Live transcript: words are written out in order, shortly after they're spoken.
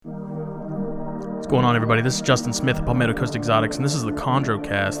What's going on, everybody? This is Justin Smith of Palmetto Coast Exotics, and this is the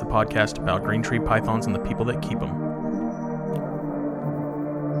ChondroCast, the podcast about green tree pythons and the people that keep them.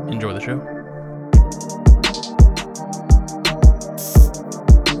 Enjoy the show.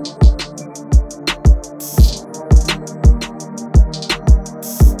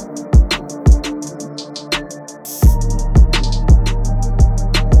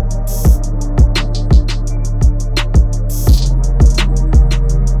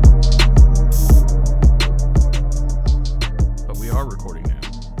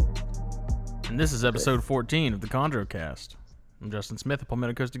 This is episode 14 of the ChondroCast. I'm Justin Smith of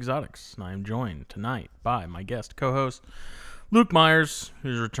Palmetto Coast Exotics, and I am joined tonight by my guest co-host, Luke Myers,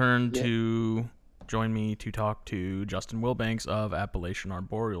 who's returned to join me to talk to Justin Wilbanks of Appalachian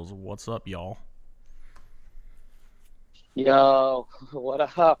Arboreals. What's up, y'all? Yo, what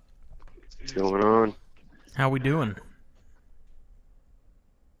up? What's going on? How we doing?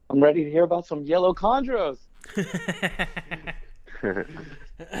 I'm ready to hear about some yellow chondros.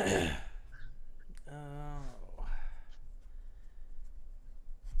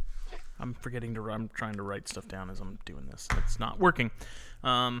 I'm trying to write stuff down as I'm doing this. It's not working.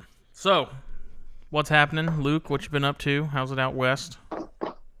 So, what's happening? Luke, what you been up to? How's it out west?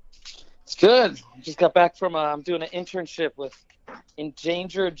 It's good. Just got back from, I'm doing an internship with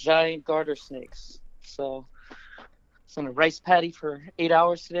endangered giant garter snakes. So, it's on a rice paddy for 8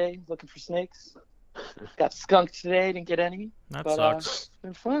 hours today, looking for snakes. Got skunked today, didn't get any. That but, sucks. It's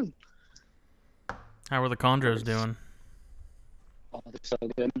been fun. How are the chondros doing? Oh, they're so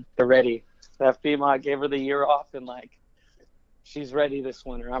good. They're ready. The FBMA gave her the year off, and she's ready this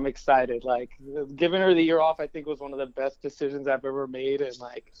winter. I'm excited. Giving her the year off, I think, was one of the best decisions I've ever made, and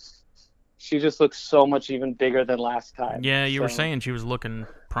she just looks so much even bigger than last time. Yeah, you were saying she was looking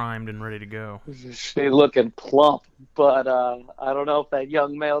primed and ready to go. She's looking plump, but I don't know if that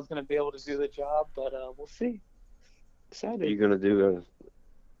young male is going to be able to do the job, but we'll see. Excited. Are you going to do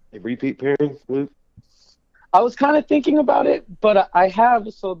a repeat pairing, Luke? I was kind of thinking about it, but I have,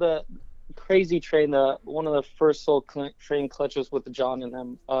 so the crazy train, one of the first soul train clutches with the John in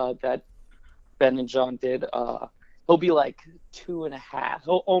them that Ben and John did, he'll be 2.5.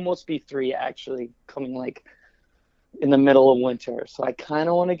 He'll almost be 3, actually, coming in the middle of winter. So I kind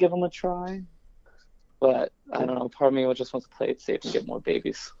of want to give him a try, but I don't know. Part of me just wants to play it safe and get more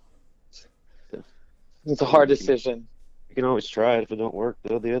babies. It's a hard decision. You can always try it. If it don't work,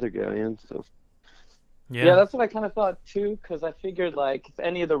 throw the other guy in. So. Yeah, that's what I kind of thought too, because I figured if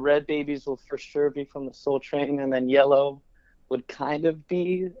any of the red babies will for sure be from the soul train, and then yellow would kind of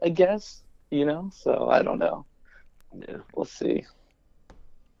be a guess, So I don't know. Yeah, we'll see.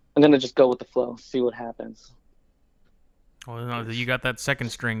 I'm gonna just go with the flow, see what happens. Well, no, you got that second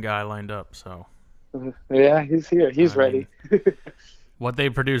string guy lined up, so. Yeah, he's here. He's ready. What they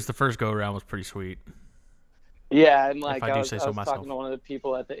produced the first go around was pretty sweet. Yeah, and I was myself. talking to one of the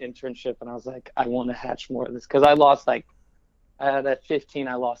people at the internship, and I was like, I want to hatch more of this, because I lost at 15,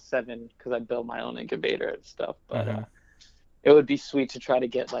 I lost 7 because I built my own incubator and stuff. But it would be sweet to try to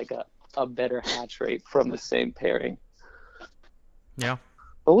get a better hatch rate from the same pairing. Yeah,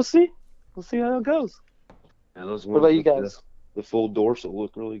 but we'll see. We'll see how it goes. Yeah, those what about you guys? The full dorsal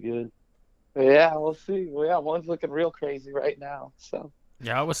look really good. Yeah, we'll see. Well, yeah, one's looking real crazy right now. So.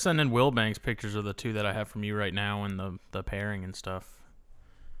 Yeah, I was sending Wilbanks pictures of the 2 that I have from you right now and the pairing and stuff.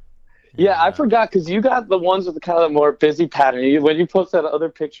 Yeah, I forgot, because you got the ones with the kind of more busy pattern. When you post that other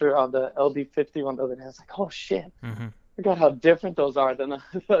picture on the LD50 one the other day, I was like, oh, shit. I forgot how different those are than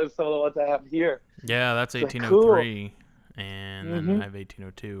some of the ones I have here. Yeah, that's 1803, and then I have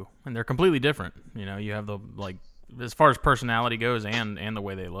 1802. And they're completely different. You have the, as far as personality goes and the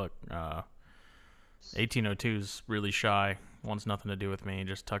way they look. 1802's really shy. Wants nothing to do with me,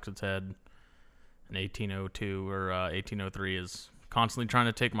 just tucks its head. And 1802 or 1803 is constantly trying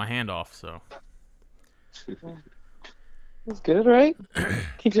to take my hand off, so. That's good, right?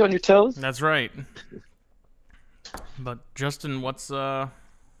 Keeps you on your toes. That's right. But Justin, what's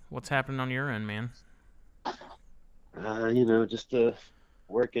happening on your end, man? Just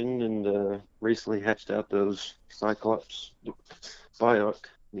working, and recently hatched out those Cyclops Bioc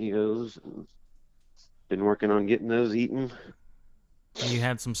Neos, and been working on getting those eaten. You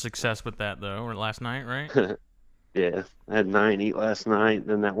had some success with that, though, or last night, right? Yeah, I had 9 eat last night.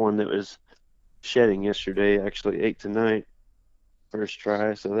 Then that one that was shedding yesterday actually ate tonight. First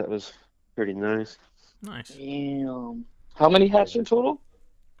try, so that was pretty nice. Nice. Damn. How many hatched in total?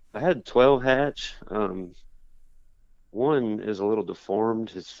 I had 12 hatch. One is a little deformed.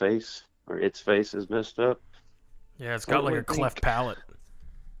 His face, or its face, is messed up. Yeah, it's got a cleft palate.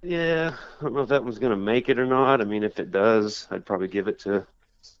 Yeah, I don't know if that one's going to make it or not. I mean, if it does, I'd probably give it to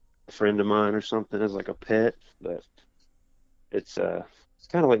a friend of mine or something as like a pet, but it's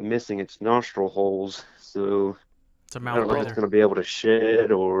kind of like missing its nostril holes, so It's a I mouth don't know if it's breather. going to be able to shed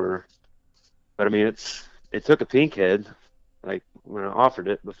but I mean it took a pink head like when I offered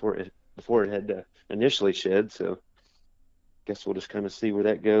it before it had to initially shed, so guess we'll just kind of see where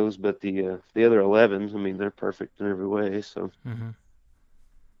that goes. But the other 11s, I mean, they're perfect in every way, so Mm-hmm.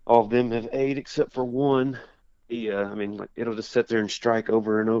 all of them have ate except for one. I mean, like it'll just sit there and strike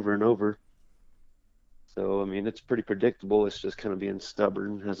over and over and over. So I mean, it's pretty predictable. It's just kind of being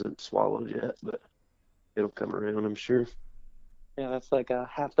stubborn, hasn't swallowed yet, but it'll come around, I'm sure. Yeah, that's like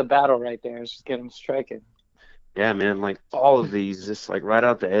half the battle right there. Is just get them striking. Yeah, man, like all of these, just like right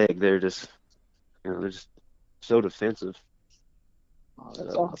out the egg, they're just they're just so defensive. Oh,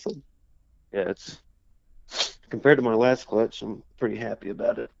 that's So awesome. yeah, it's compared to my last clutch, I'm pretty happy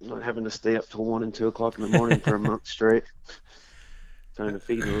about it. Not having to stay up till 1 and 2 o'clock in the morning for a month straight, trying to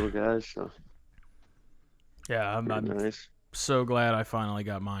feed the little guys. So Yeah, I'm pretty nice. so glad I finally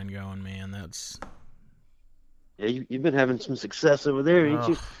got mine going, man. That's Yeah, you've been having some success over there, ain't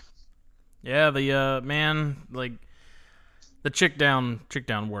you? yeah. The man, like the chick down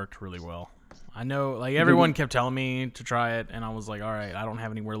worked really well. I know, like everyone kept telling me to try it, and I was like, all right, I don't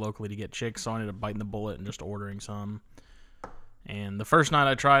have anywhere locally to get chicks, so I ended up biting the bullet and just ordering some. And the first night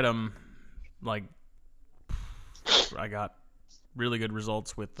I tried them, like I got really good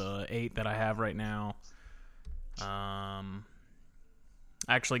results with the 8 that I have right now. I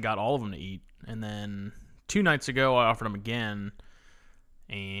actually got all of them to eat, and then 2 nights ago I offered them again,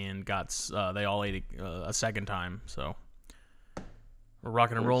 and they all ate a second time. So we're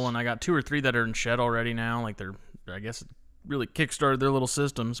rocking and rolling. I got 2 or 3 that are in shed already now. Like I guess it really kickstarted their little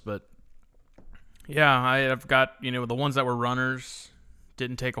systems, but yeah, I've got the ones that were runners.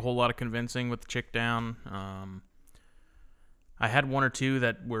 Didn't take a whole lot of convincing with the chick down. I had 1 or 2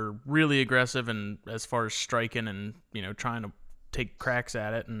 that were really aggressive and as far as striking and trying to take cracks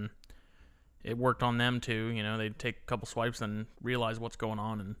at it, and it worked on them too. They'd take a couple swipes and realize what's going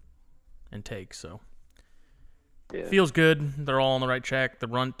on and take. So Yeah. feels good. They're all on the right check. The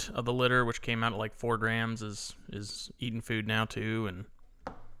runt of the litter, which came out at like 4 grams, is eating food now too, and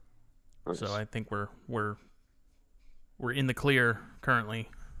Nice. so I think we're in the clear currently.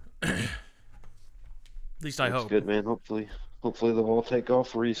 At least I That's hope. good, man. Hopefully they'll all take off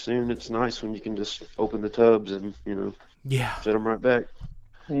for you soon. It's nice when you can just open the tubs and Yeah, set them right back.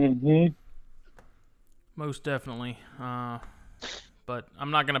 Mm-hmm. most definitely. But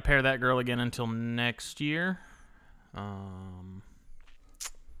I'm not gonna pair that girl again until next year. Yeah,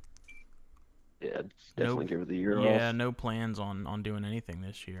 definitely give her the year off. Yeah, no plans on doing anything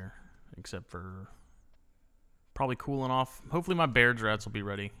this year except for probably cooling off. Hopefully my Baird's rats will be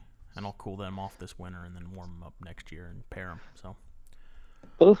ready, and I'll cool them off this winter and then warm them up next year and pair them. So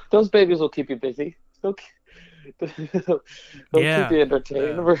Those babies will keep you busy. They'll keep you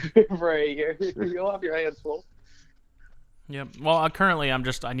entertained for a year. You'll have your hands full. Yep. Well, currently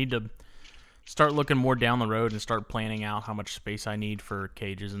I need to start looking more down the road and start planning out how much space I need for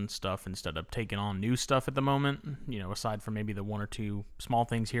cages and stuff instead of taking on new stuff at the moment. Aside from maybe the 1 or 2 small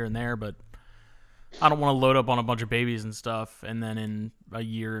things here and there, but I don't want to load up on a bunch of babies and stuff and then in a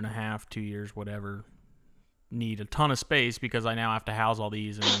year and a half, 2 years, whatever, need a ton of space because I now have to house all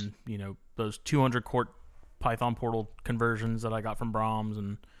these and, those 200 quart Python portal conversions that I got from Brahms,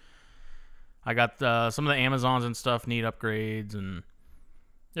 and I got some of the Amazons and stuff need upgrades, and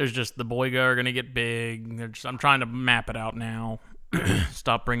there's just the Boyga are going to get big. I'm trying to map it out now,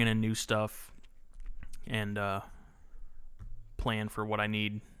 stop bringing in new stuff, and plan for what I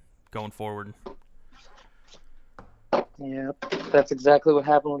need going forward. Yeah, that's exactly what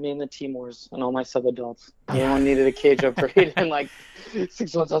happened with me and the Timors and all my sub-adults. Everyone needed a cage upgrade in like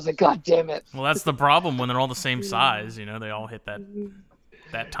 6 months. I was like, God damn it. Well, that's the problem when they're all the same size. They all hit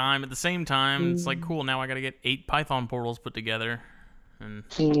that time at the same time. It's like, cool, now I got to get 8 Python portals put together. And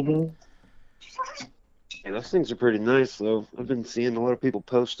Yeah, those things are pretty nice, though. I've been seeing a lot of people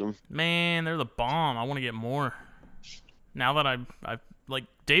post them. man, they're the bomb. I want to get more. Now that I've like,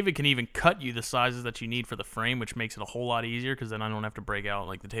 David can even cut you the sizes that you need for the frame, which makes it a whole lot easier because then I don't have to break out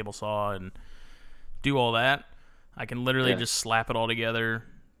like the table saw and do all that. I can literally just slap it all together,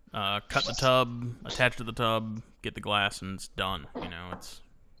 cut the tub, attach to the tub, get the glass, and it's done.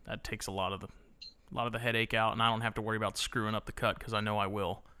 That takes a lot of the headache out, and I don't have to worry about screwing up the cut because I know I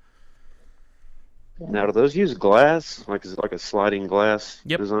will. Now, do those use glass? Like, is it like a sliding glass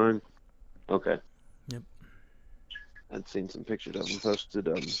design? Okay. Yep. I'd seen some pictures of them posted.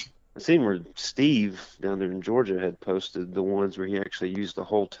 I seen where Steve down there in Georgia had posted the ones where he actually used the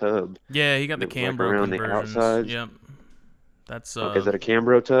whole tub. Yeah, he got the It was, Cambro like, around the conversions. outside. Yep. That's Okay, is that a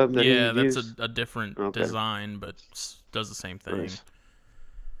Cambro tub that yeah, he that's used? a different Okay. design, but does the same thing. Nice.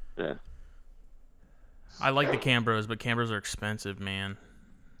 Yeah. I like the Cambros, but Cambros are expensive, man.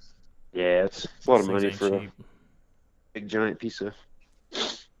 Yeah, it's a lot of Those things money ain't for cheap. a big giant piece of,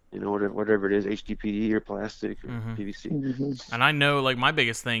 whatever it is, HDPE or plastic or Mhm. PVC. Mm-hmm. And I know, like, my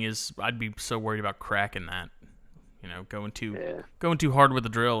biggest thing is I'd be so worried about cracking that. Going too hard with the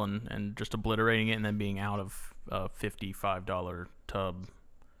drill and just obliterating it and then being out of a $55 tub.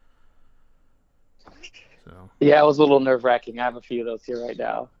 So Yeah, it was a little nerve-wracking. I have a few of those here right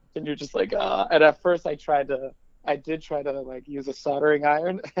now, and you're just like, and at first I did try to like use a soldering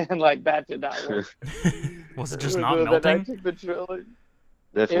iron, and like that did not work. was it just not Then I melting? took the drill.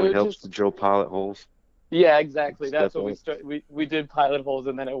 Definitely helps Just, to drill pilot holes. yeah, exactly. That's Step what up. we did pilot holes,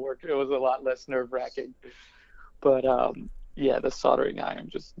 and then it worked. It was a lot less nerve-wracking. But yeah, the soldering iron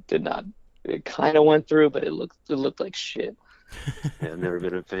just did not. It kind of went through, but it looked like shit. Yeah, I've never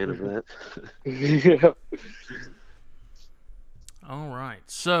been a fan of that. Yeah. All right.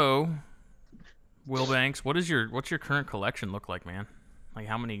 So, Wilbanks, what's your current collection look like, man? Like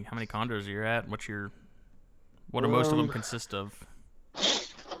how many chondros are you at? What do most of them consist of?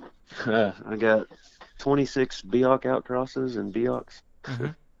 I got 26 Biok outcrosses and Bioks. Mm-hmm.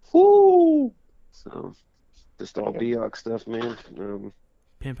 Woo! So, just all Biok stuff, man.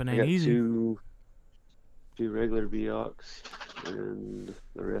 Pimping I ain't got easy. two regular Bioks, and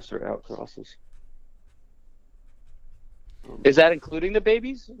the rest are outcrosses. Is that including the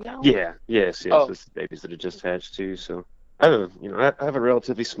babies now? Yeah, yes. Oh. It's the babies that have just hatched too. So I have I have a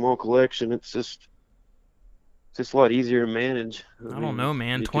relatively small collection. It's just a lot easier to manage. I don't know,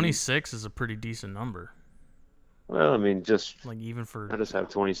 man. 26 is a pretty decent number. Well, I mean, just like even for I just have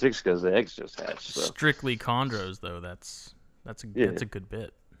 26 because the eggs just hatched. So. Strictly chondros, though, that's a good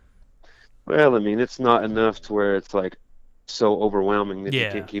bit. Well, I mean, it's not enough to where it's like so overwhelming that you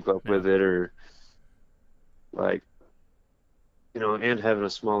can't keep up with it, or like. And having a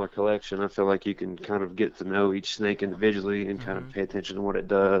smaller collection, I feel like you can kind of get to know each snake individually and kind of pay attention to what it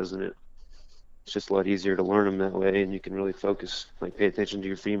does, and it's just a lot easier to learn them that way, and you can really focus, like pay attention to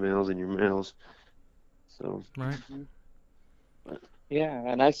your females and your males. So. Right. Yeah,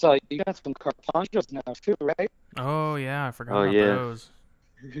 and I saw you got some carpondros now too, right? Oh yeah, I forgot about those.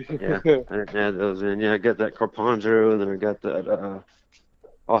 Yeah, I didn't add those in. Yeah, I got that carpondro, and then I got that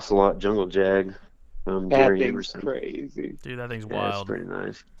ocelot jungle jag. That thing's crazy. Dude, that thing's wild. It's pretty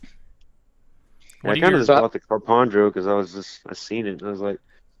nice. I kind of just bought the carpondro because I seen it, and I was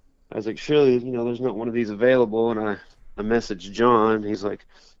like, surely, there's not one of these available, and I messaged John. He's like,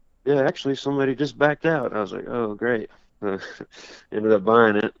 yeah, actually, somebody just backed out. I was like, oh, great. Ended up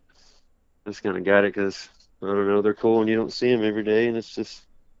buying it. Just kind of got it because, I don't know, they're cool, and you don't see them every day, and it's just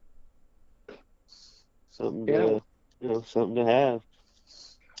something something to have.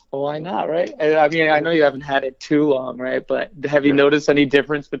 Well, why not, right? I mean, I know you haven't had it too long, right? But have you noticed any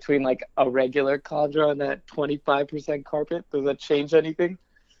difference between like a regular chondro and that 25% carpet? Does that change anything?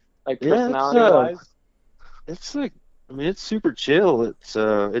 Like personality-wise? It's like, I mean, it's super chill.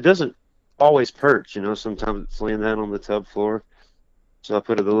 It doesn't always perch, Sometimes it's laying down on the tub floor. So I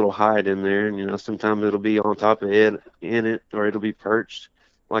put a little hide in there, and sometimes it'll be on top of it, in it, or it'll be perched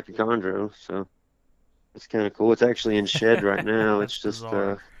like a chondro. So it's kind of cool. It's actually in shed right now. It's just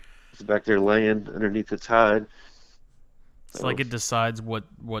it's back there laying underneath its hide. It's like it decides what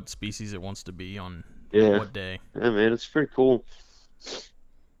species it wants to be on what day. Yeah, man, it's pretty cool.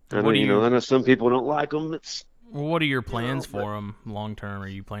 I know some people don't like them. What are your plans for them long term? Are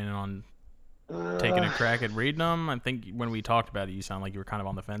you planning on taking a crack at breeding them? I think when we talked about it, you sound like you were kind of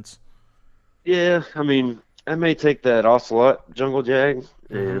on the fence. Yeah, I mean, I may take that ocelot jungle jag,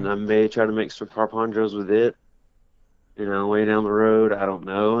 and I may try to make some carpondros with it. Way down the road, I don't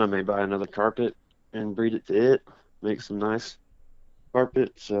know. I may buy another carpet and breed it to it, make some nice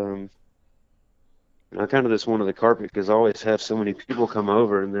carpets. I kind of just wanted the carpet because I always have so many people come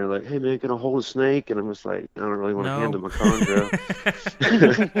over and they're like, "Hey man, can I hold a snake?" And I'm just like, I don't really want to hand them a chondro.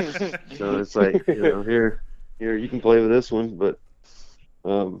 So it's like, here, you can play with this one, but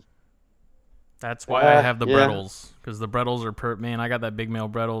that's why I have the Brettles, because the Brettles are man. I got that big male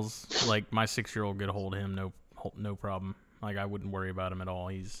Brettles. Like my 6-year-old could hold him, no problem. Like I wouldn't worry about him at all.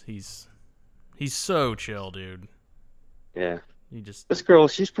 He's so chill, dude. Yeah. This girl,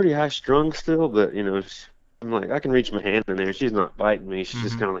 she's pretty high strung still, but I'm like, I can reach my hand in there. She's not biting me. She's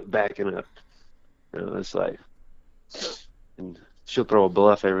just kind of like backing up. It's like, and she'll throw a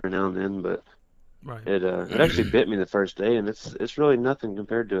bluff every now and then, but it actually bit me the first day, and it's really nothing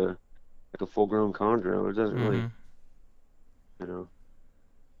compared to a full grown chondro. It doesn't really,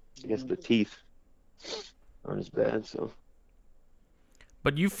 I guess the teeth aren't as bad. So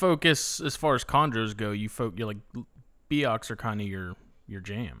But you focus, as far as chondros go, you're like, Beox are kind of your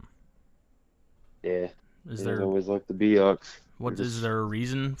jam. Yeah. Is I there always like the Beox. is there a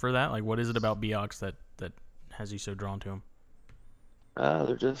reason for that? Like, what is it about Beox that has you so drawn to them?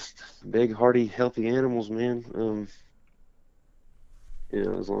 They're just big, hardy, healthy animals, man.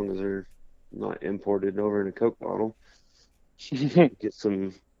 As long as they're not imported over in a Coke bottle. Get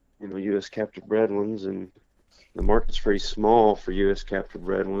some, U.S. captive bred ones, and the market's pretty small for U.S. captive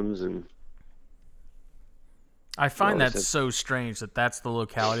bred ones, and I find that so strange that that's the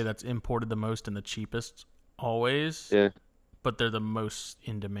locality that's imported the most and the cheapest always. Yeah. But they're the most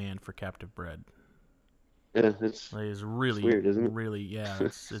in demand for captive bred. Yeah, it's really weird, isn't it? Really, yeah.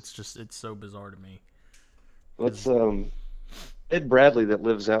 It's so bizarre to me. Let's Ed Bradley that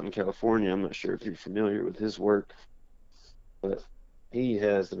lives out in California. I'm not sure if you're familiar with his work, but he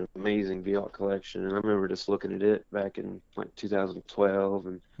has an amazing Beox collection, and I remember just looking at it back in like 2012,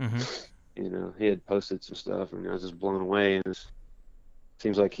 and he had posted some stuff, and I was just blown away. And it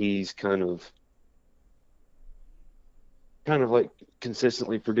seems like he's kind of like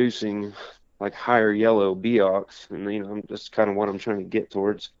consistently producing like higher yellow Beox, and that's kind of what I'm trying to get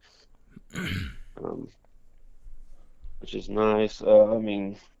towards, which is nice.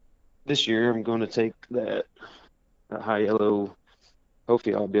 This year I'm going to take that high yellow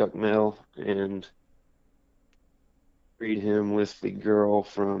Hofial Beox male and breed him with the girl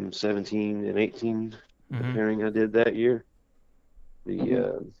from 17 and 18 pairing I did that year.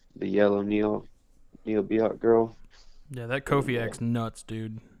 The yellow Neo Beox girl. Yeah, that Kofiak's nuts,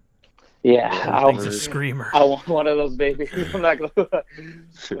 dude. Yeah, that thing's a screamer. I want one of those babies. I'm not gonna lie.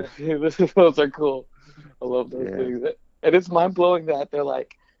 Those are cool. I love those things. And it's mind blowing that they're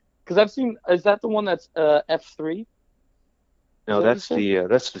like, because I've seen. Is that the one that's F3? No, that's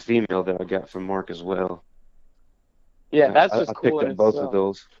the female that I got from Mark as well. Yeah, that's just cool. I picked up both of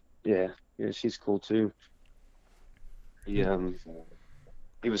those. Yeah, she's cool too. He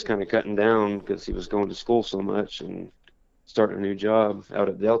was kind of cutting down because he was going to school so much and starting a new job out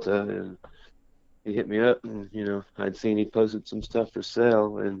at Delta, and he hit me up, and I'd seen he posted some stuff for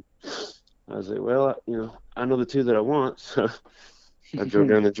sale, and I was like, well, I know the two that I want, so I drove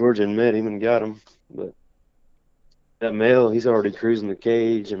down to Georgia and met him and got him. But that male, he's already cruising the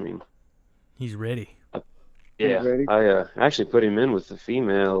cage. I mean, he's ready. I actually put him in with the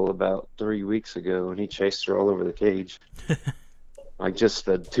female about 3 weeks ago, and he chased her all over the cage. Like just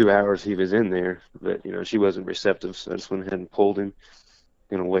the 2 hours he was in there, but she wasn't receptive, so I just went ahead and pulled him.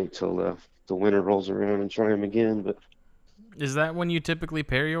 Gonna wait till the winter rolls around and try him again. But is that when you typically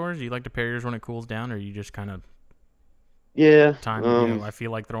pair yours? Do you like to pair yours when it cools down, or you just kind of I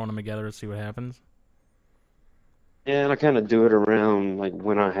feel like throwing them together to see what happens? Yeah, and I kind of do it around like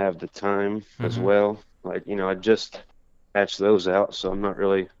when I have the time as well. Like I just hatched those out, so I'm not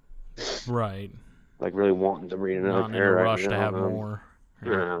really right. Like really wanting to breed another not pair in a right rush now. to have more.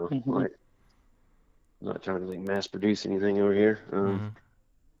 No, like not trying to like mass produce anything over here.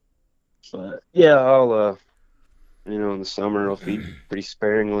 But yeah, I'll in the summer I'll feed pretty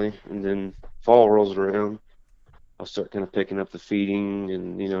sparingly, and then fall rolls around, I'll start kind of picking up the feeding,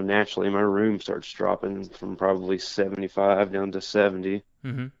 and naturally my room starts dropping from probably 75 down to 70.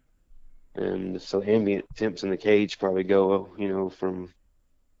 And so ambient temps in the cage probably go from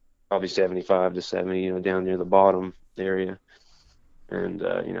probably 75 to 70, down near the bottom area. And,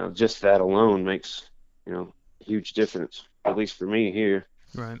 just that alone makes, a huge difference, at least for me here.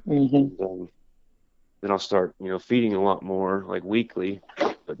 Right. And, then I'll start, feeding a lot more, like weekly,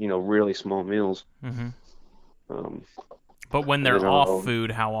 but, really small meals. But when they're off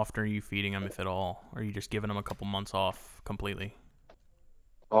food, how often are you feeding them, if at all? Or are you just giving them a couple months off completely?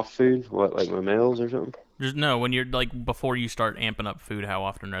 Off food? What, like my males or something? No, when you're like before you start amping up food, how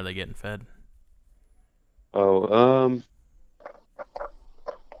often are they getting fed? I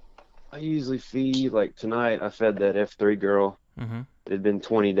usually feed, like tonight I fed that F3 girl. It had been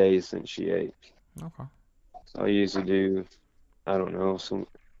 20 days since she ate. Okay. So I usually do, I don't know, some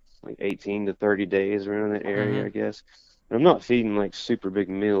like 18 to 30 days around that area, I guess. And I'm not feeding like super big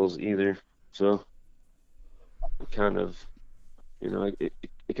meals either. So it kind of,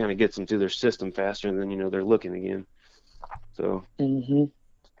 it kind of gets them through their system faster, and then, they're looking again. So.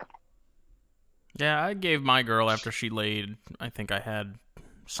 Yeah, I gave my girl after she laid. I think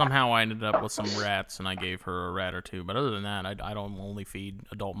somehow I ended up with some rats, and I gave her a rat or two. But other than that, I don't only feed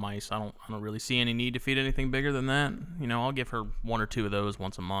adult mice. I don't really see any need to feed anything bigger than that. I'll give her one or two of those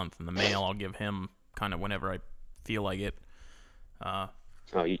once a month, and the male I'll give him kind of whenever I feel like it.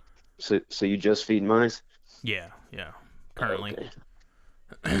 So you just feed mice? Yeah. Currently. Okay.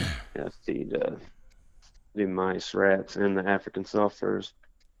 Yeah, I feed do mice, rats, and the African soft furs.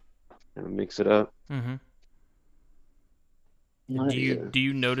 kind of mix it up. Mm-hmm. Nice. Do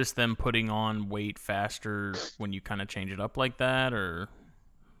you notice them putting on weight faster when you kind of change it up like that, or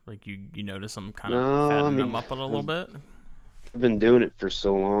like you notice them kind of No, I fattening them mean, up a little bit? I've been doing it for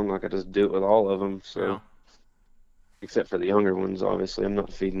so long, like I just do it with all of them. Yeah. So, except for the younger ones, obviously, I'm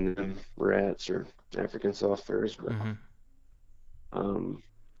not feeding them rats or African soft furs. But Mm-hmm.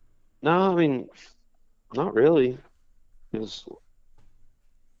 no, I mean, not really, because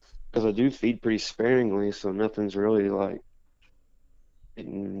I do feed pretty sparingly, so nothing's really like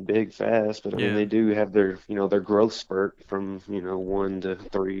getting big fast. But I mean, Yeah. they do have their their growth spurt from 1 to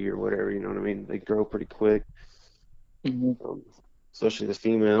 3 or whatever. You know what I mean? They grow pretty quick, Hmm. especially the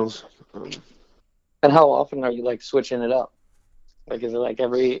females. And how often are you like switching it up? Like, is it like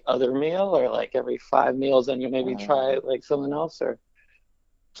every other meal or like every 5 meals and you maybe try like something else or?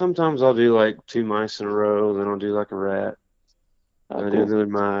 Sometimes I'll do like 2 mice in a row, then I'll do like a rat. Oh, I do cool. another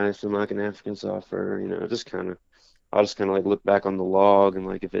mice and like an African soft fur. I'll just kind of like look back on the log and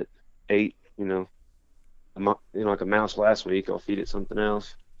like if it ate, like a mouse last week, I'll feed it something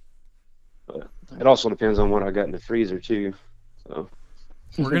else. But it also depends on what I got in the freezer too. So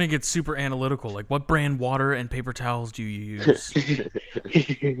We're gonna get super analytical. Like, what brand water and paper towels do you use?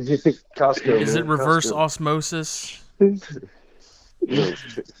 Costco, Is it man, reverse Costco. osmosis? No,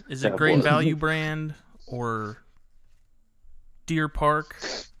 Is it tap Great water. Value brand or Deer Park?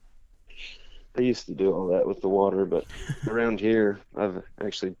 I used to do all that with the water, but around here, I've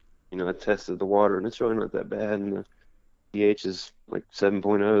actually, I tested the water and it's really not that bad. And the pH is like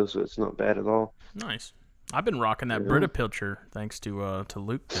 7.0, so it's not bad at all. Nice. I've been rocking that Yeah. Brita Pilcher thanks to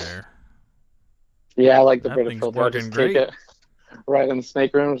Luke there. Yeah, I like the That Brita thing's filter. I working just great. take it right in the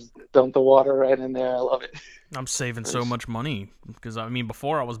snake room, just dump the water right in there. I love it. I'm saving so Nice. much money because I mean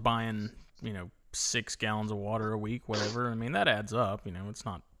before I was buying 6 gallons of water a week, whatever. I mean that adds up. It's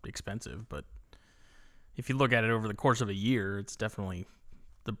not expensive, but if you look at it over the course of a year, it's definitely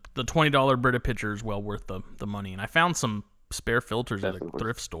the $20 Brita pitcher is well worth the money. And I found some spare filters at a Definitely.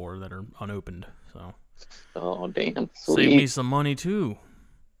 thrift store that are unopened, so Oh, damn. save me Sweet. some money too.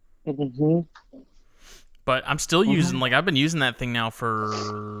 Mm-hmm. But I'm still Mhm. using I've been using that thing now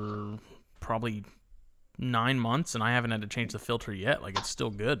for probably 9 months, and I haven't had to change the filter yet. Like it's still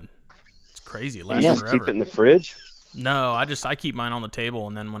good. It's crazy. It You lasts just forever. keep it in the fridge? No, I keep mine on the table,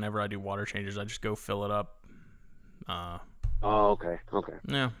 and then whenever I do water changes, I just go fill it up. Oh, okay. Okay.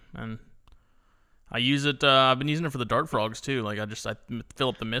 Yeah, and I use it. I've been using it for the dart frogs too. Like I fill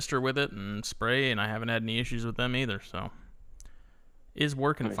up the mister with it and spray, and I haven't had any issues with them either. So it's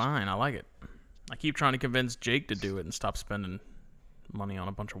working Nice. fine. I like it. I keep trying to convince Jake to do it and stop spending money on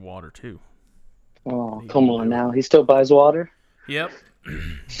a bunch of water too. Oh, He come won't on do it. now. He still buys water? Yep.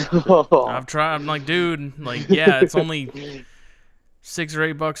 Oh, I've tried. I'm like, dude. Like, yeah, it's only $6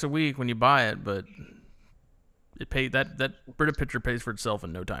 or $8 a week when you buy it, but that Brita pitcher pays for itself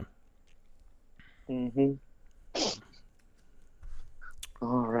in no time. mm-hmm.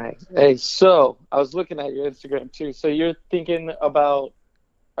 All right. Hey, so I was looking at your Instagram too. So are you thinking about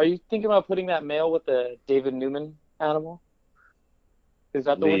putting that male with the David Newman animal? Is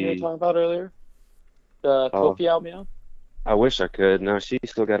that the one you were The talking about earlier? The oh, Kofiau male? I wish I could. No, she's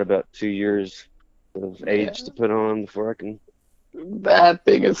still got about 2 years of age to put on before I can That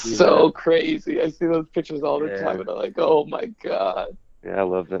thing is do so that. crazy. I see those pictures all the time, Yeah, and I'm like, oh my God. yeah, I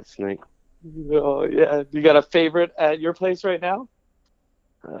love that snake. Oh yeah. You got a favorite at your place right now?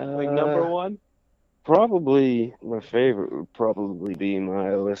 Like number Uh, one? Probably my favorite would probably be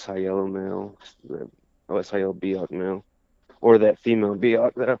my OS High Yellow male, the OS High Yellow Biak male, or that female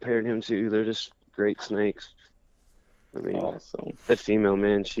Biak that I paired him to. They're just great snakes. I mean, Awesome. that female,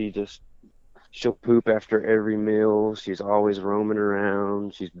 man, she'll poop after every meal. She's always roaming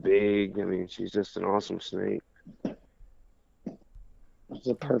around. She's big. I mean, she's just an awesome snake. It's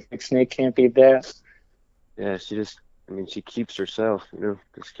a perfect snake. Can't beat that. Yeah, she keeps herself,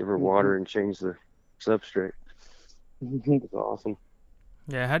 just give her water and change the substrate. Mhm. It's awesome.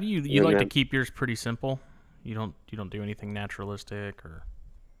 Yeah, how do you And then like to that, keep yours pretty simple? You don't do anything naturalistic or.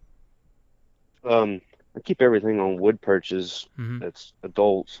 I keep everything on wood perches Mm-hmm. that's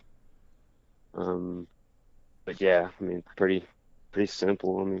adults. Um, but yeah, I mean, pretty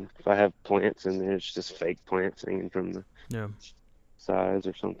simple. I mean, if I have plants in there, it's just fake plants hanging from the Yeah. sides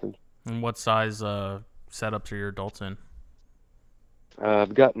or something. And what size setups are your adults in?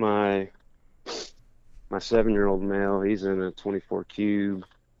 I've got my 7-year-old male. He's in a 24 cube,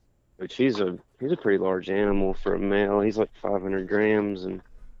 which he's a pretty large animal for a male. He's like 500 grams, and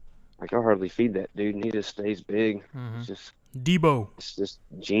like I hardly feed that dude, and he just stays big. Mm-hmm. It's Debo. just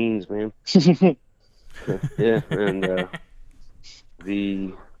genes, man. Yeah, and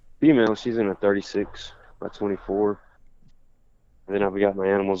the female, she's in a 36 by 24. And then I've got my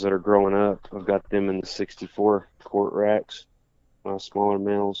animals that are growing up. I've got them in the 64 quart racks, my smaller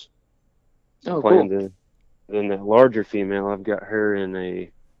males. Oh, Plan cool. to, then that larger female, I've got her in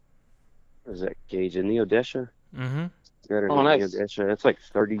a, what is that gauge? A Neodesha? Mm-hmm. Got her in Oh, a nice. Neodesha. It's like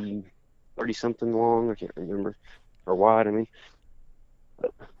 30 something long. I can't remember. Or wide, I mean.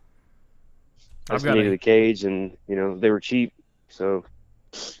 But I I've just got needed a a cage, and, they were cheap. So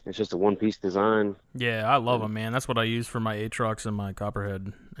it's just a one-piece design. Yeah, I love them, man. That's what I use for my Aatrox and my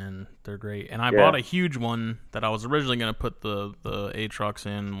Copperhead, and they're great. And I Yeah. bought a huge one that I was originally going to put the Aatrox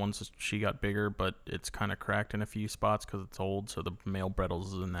in once she got bigger, but it's kind of cracked in a few spots because it's old, so the male Brettles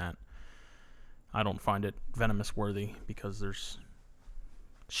is in that. I don't find it venomous worthy because there's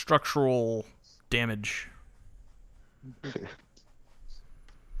structural damage.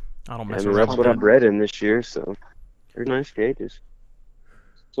 I don't mess around That's with what I that. bred in this year, so they're nice cages.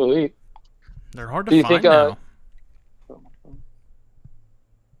 Sweet. They're hard Do to you find think, now.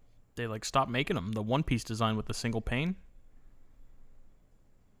 They stopped making them. The one-piece design with the single pane.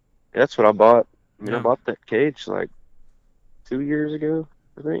 That's what I bought. I Yeah. bought that cage like 2 years ago,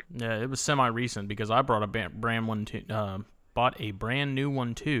 I think. Yeah, it was semi-recent because I brought a bought a brand new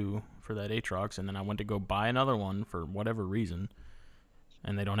one too for that Aatrox, and then I went to go buy another one for whatever reason,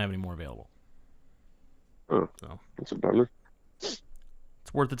 and they don't have any more available. Oh, so that's a bummer.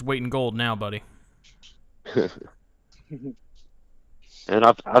 It's worth its weight in gold now, buddy. And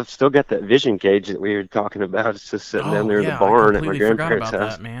I've still got that vision cage that we were talking about. It's just sitting down there in the barn at my grandparents'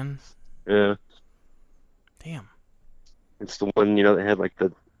 house. That, man. Yeah. Damn. It's the one, that had like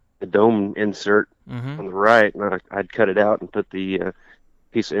the dome insert Mm-hmm. on the right, and I'd cut it out and put the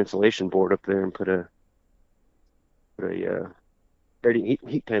piece of insulation board up there and put a radiant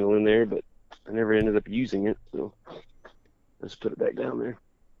heat panel in there, but I never ended up using it, so I just put it back down there.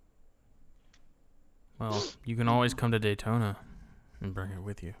 Well, you can always come to Daytona and bring it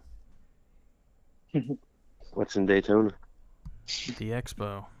with you. What's in Daytona? The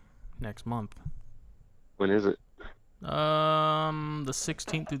expo next month. When is it? The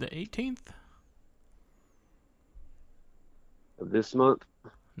 16th through the 18th? This month?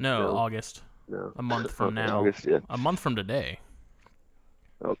 No, August. No. A month from Okay, now. August, yeah. A month from today.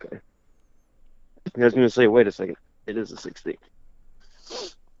 Okay. I was going to say, wait a second. It is the 16th.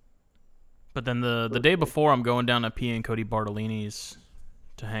 But then the day before, I'm going down to P and Cody Bartolini's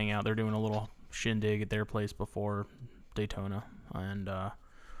to hang out. They're doing a little shindig at their place before Daytona, and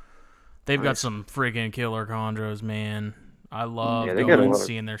they've got some freaking killer chondros, man. I love going and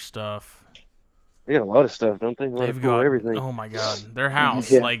seeing their stuff. They got a lot of stuff, don't they? They've got everything. Oh my god, their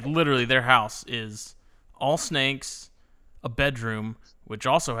house, literally, their house is all snakes, a bedroom which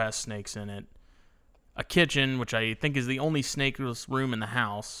also has snakes in it, a kitchen which I think is the only snakeless room in the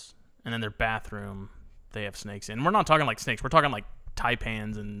house. And then their bathroom, they have snakes in. We're not talking like snakes. We're talking like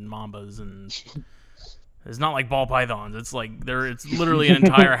taipans and mambas, and it's not like ball pythons. It's like it's literally an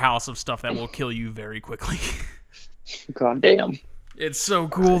entire house of stuff that will kill you very quickly. God damn. It's so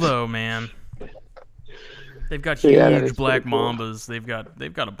cool though, man. They've got huge black mambas. They've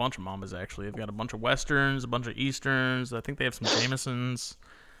got a bunch of mambas actually. They've got a bunch of westerns, a bunch of easterns. I think they have some Jamesons.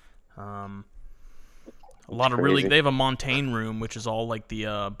 A lot of they have a Montaigne room, which is all like the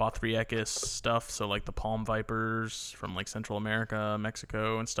Bothriechis stuff, so like the palm vipers from like Central America,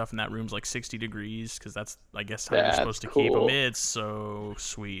 Mexico, and stuff. And that room's like 60 degrees because that's, I guess, how you're supposed to keep them. It's so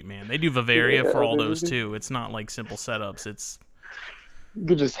sweet, man. They do Bavaria for all those too. It's not like simple setups. It's you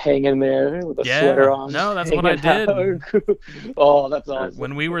could just hang in there with a sweater on. No, that's what I did. Oh, that's awesome.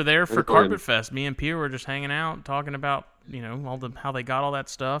 When we were there for Carpet Fest, me and Pierre were just hanging out, talking about how they got all that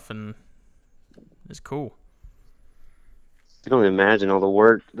stuff, and it's cool. I can only imagine all the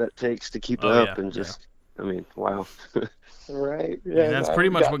work that takes to keep up and just, I mean, wow. Right. Yeah, and that's pretty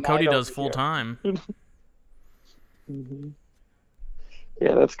much what Cody does full time. Mm-hmm.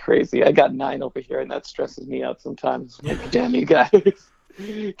 Yeah, that's crazy. I got 9 over here, and that stresses me out sometimes. I'm like, damn, you guys.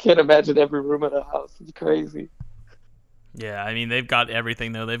 Can't imagine every room of the house. It's crazy. Yeah, I mean, they've got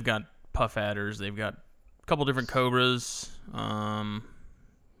everything, though. They've got puff adders. They've got a couple different cobras, bunch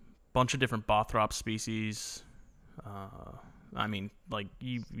of different Bothrop species. I mean, like,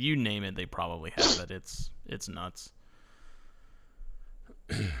 you name it, they probably have it. It's nuts.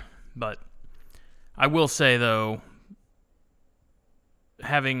 But I will say, though,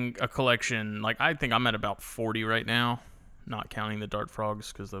 having a collection, like, I think I'm at about 40 right now, not counting the dart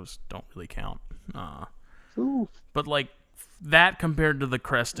frogs, because those don't really count. But, like, that compared to the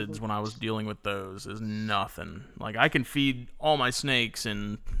cresteds when I was dealing with those is nothing. Like, I can feed all my snakes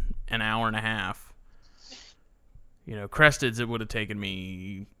in an hour and a half. Cresteds, it would have taken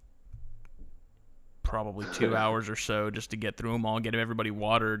me probably 2 hours or so just to get through them all, get everybody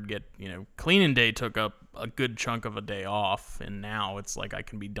watered, cleaning day took up a good chunk of a day off, and now it's like I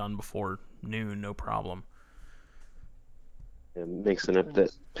can be done before noon, no problem. And mixing up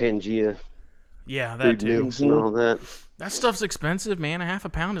that Pangea. Yeah, that too. Mix and all that. That stuff's expensive, man. A half a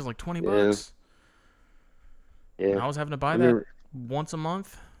pound is like $20. Yeah. And I was having to buy that once a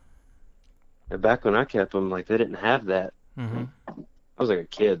month. Back when I kept them, like, they didn't have that. Mm-hmm. I was like a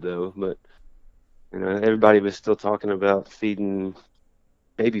kid though, but everybody was still talking about feeding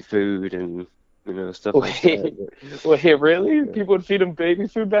baby food and stuff like that. Wait, really? Yeah. People would feed them baby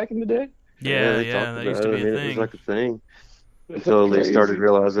food back in the day? Yeah, that used to be a thing. It was like a thing until they started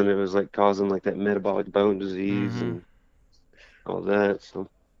realizing it was like causing like that metabolic bone disease and all that. So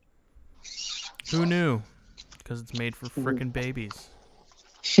who knew? Because it's made for frickin' babies.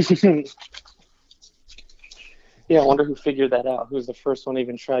 Yeah, I wonder who figured that out. Who was the first one to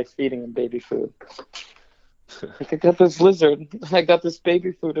even try feeding them baby food? Like, I got this lizard. I got this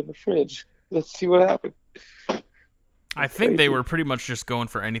baby food in the fridge. Let's see what happens. I think they were pretty much just going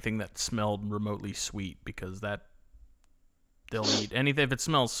for anything that smelled remotely sweet, because they'll eat anything. If it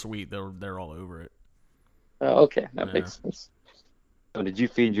smells sweet, they're all over it. Okay, that makes sense. Oh, did you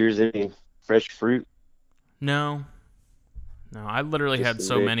feed yours any fresh fruit? No, I literally had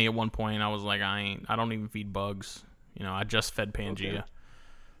so many at one point. I was like, I don't even feed bugs. I just fed Pangea.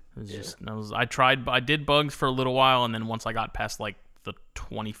 Okay. I did bugs for a little while, and then once I got past like the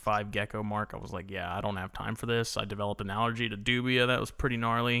 25 gecko mark, I was like, yeah, I don't have time for this. I developed an allergy to dubia that was pretty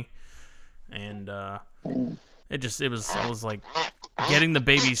gnarly, and I was like, getting the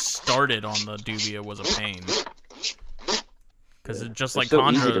babies started on the dubia was a pain. Because just like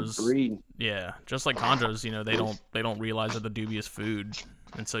chondros, just like chondros, they don't realize that the dubia is food,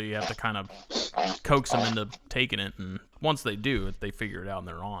 and so you have to kind of coax them into taking it. And once they do, they figure it out and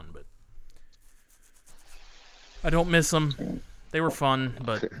they're on. But I don't miss them; they were fun,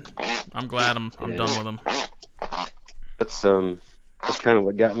 but I'm glad I'm done with them. That's kind of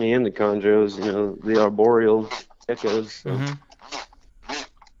what got me into chondros, the arboreal geckos. So. Mm-hmm.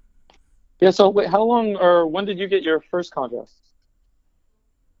 Yeah. So wait, how long or when did you get your first chondros?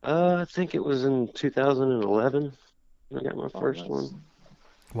 I think it was in 2011. I got my first one.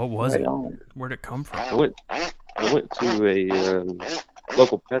 What was it? Where'd it come from? I went to a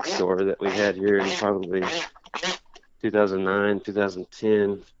local pet store that we had here in probably 2009,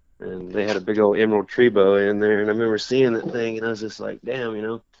 2010, and they had a big old emerald tree boa in there, and I remember seeing that thing, and I was just like,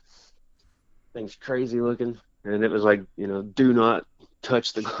 damn, thing's crazy looking, and it was like, do not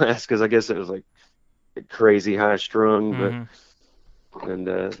touch the glass, because I guess it was like crazy high strung, but. And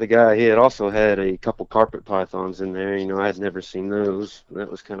the guy, he had also had a couple carpet pythons in there. I had never seen those. That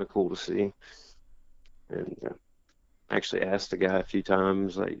was kind of cool to see. And I actually asked the guy a few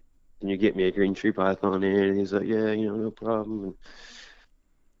times, like, can you get me a green tree python in? And he's like, yeah, no problem. And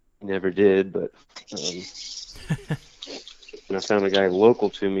he never did, but and I found a guy local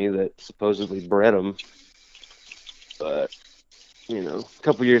to me that supposedly bred them. But, a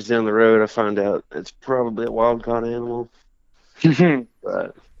couple years down the road, I found out it's probably a wild-caught animal.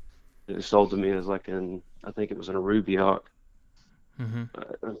 But it was sold to me as like I think it was an Arubiok.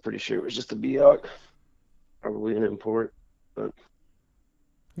 But I'm pretty sure it was just a Biok, probably an import. But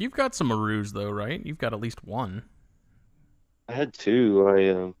you've got some Arus though, right? You've got at least one. I had two.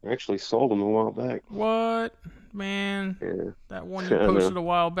 I actually sold them a while back. What, man? Yeah. That one you posted a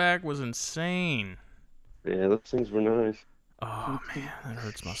while back was insane. Yeah, those things were nice. Oh man, that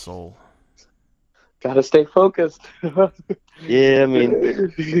hurts my soul. Gotta stay focused. Yeah, I mean,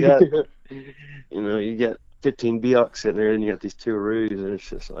 you got 15 Biocs sitting there, and you got these two Arus, and it's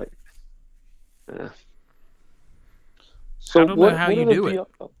just like, So I don't know how you do it.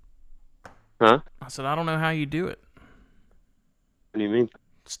 Huh? I said I don't know how you do it. What do you mean?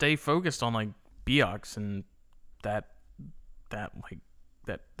 Stay focused on like Biocs and that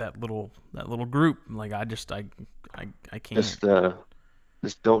little group. Like I can't.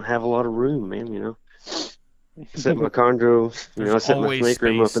 Just don't have a lot of room, man. I set my chondro, I set my snake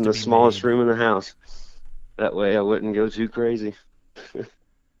room up in the smallest room in the house. That way I wouldn't go too crazy.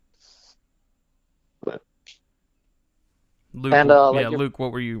 But Luke, Luke,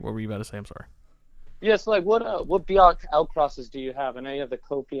 what were you about to say? I'm sorry. Yes, like what Biok outcrosses do you have? I know you have the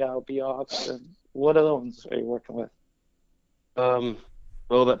Copiao Biocs, and what other ones are you working with?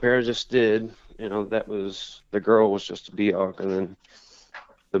 Well, that pair I just did, that was, the girl was just a Biok, and then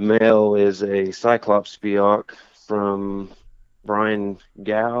the male is a Cyclops Biok from Brian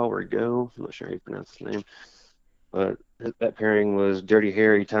Gow or Go. I'm not sure how you pronounce his name. But that pairing was Dirty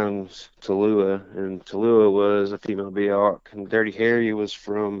Harry times Tallulah, and Tallulah was a female Biok, and Dirty Harry was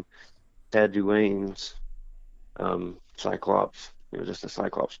from Tad Duane's Cyclops, just a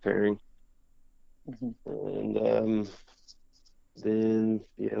Cyclops pairing. And then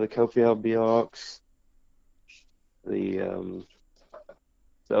the Kofiau Biox, the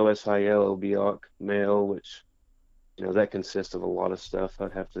OSI Yellow Bioc male, which that consists of a lot of stuff.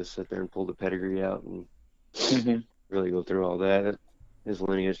 I'd have to sit there and pull the pedigree out and really go through all that. His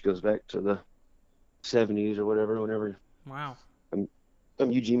lineage goes back to the 70s or whatever. Whenever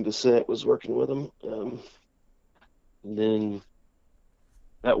Eugene Bissett was working with him. And then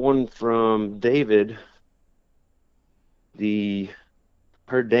that one from David,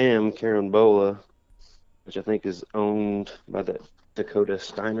 her dam, Carambola, which I think is owned by that Dakota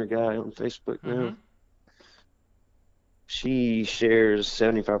Steiner guy on Facebook now. She shares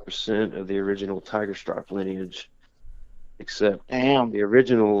 75% of the original Tiger Stripe lineage, except the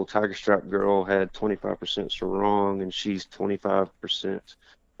original Tiger Stripe girl had 25% Sarong, and she's 25%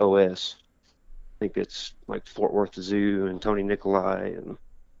 OS. I think it's like Fort Worth Zoo and Tony Nicolai and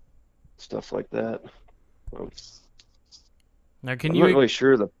stuff like that. Now, I'm not really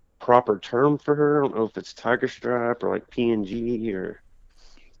sure the proper term for her. I don't know if it's Tiger Stripe or like PNG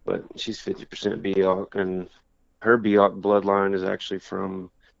but she's 50% Bioc, and her Bioc bloodline is actually from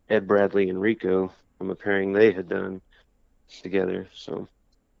Ed Bradley and Rico from a pairing they had done together. So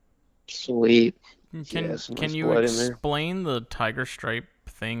sweet. Can you explain the Tiger Stripe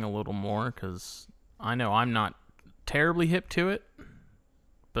thing a little more? Because I know I'm not terribly hip to it.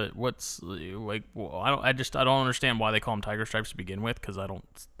 But what's like? Well, I don't understand why they call them Tiger Stripes to begin with, because I don't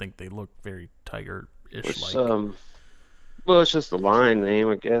think they look very tiger-ish like. Well, it's just a line name,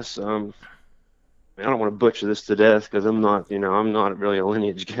 I guess. I don't want to butcher this to death because I'm not really a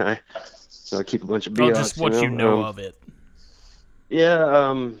lineage guy. So I keep a bunch of Biocs. Just what you know of it. Yeah.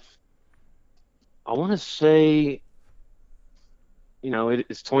 I want to say,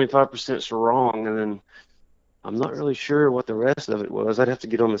 it's 25% Sarong, and then I'm not really sure what the rest of it was. I'd have to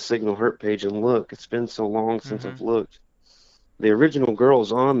get on the Signal Herp page and look. It's been so long since I've looked. The original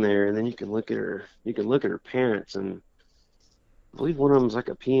girl's on there, and then you can look at her. You can look at her parents, and I believe one of them's like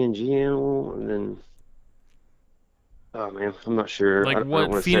a PNG animal, and then oh man, I'm not sure. Like what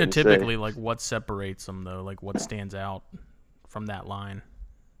phenotypically, like what separates them though? Like what stands out from that line?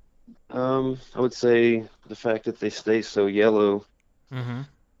 I would say the fact that they stay so yellow,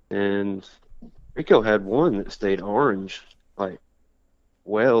 and Rico had one that stayed orange, like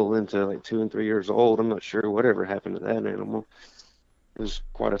well into like 2 and 3 years old. I'm not sure whatever happened to that animal. It was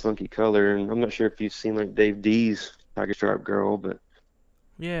quite a funky color, and I'm not sure if you've seen like Dave D's Tiger Stripe girl, but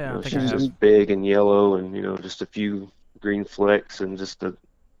yeah, I think she's just big and yellow, and just a few green flecks, and it's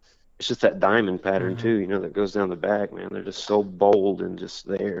just that diamond pattern too, that goes down the back, man. They're just so bold and just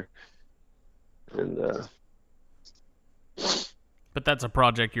there. And but that's a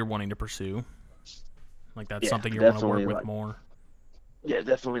project you're wanting to pursue. Like that's something you want to work with more. Yeah,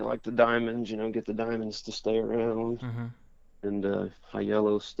 definitely like the diamonds. Get the diamonds to stay around, and high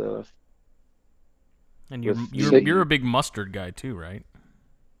yellow stuff. And you're a big mustard guy too, right?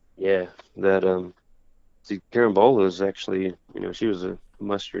 Yeah, that Carambola is actually, she was a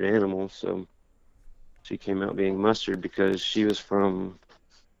mustard animal, so she came out being mustard because she was from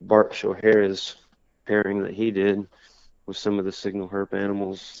Bart O'Hara's pairing that he did with some of the Signal Herp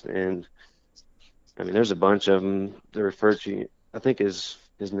animals, and I mean, there's a bunch of them. They're referred to, I think his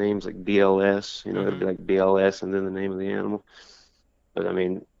name's like BLS, it'd be like BLS and then the name of the animal. But I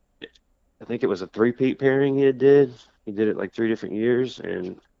mean, I think it was a 3-peat pairing he did. He did it like 3 different years,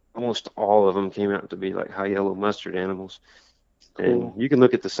 and almost all of them came out to be like high yellow mustard animals. And you can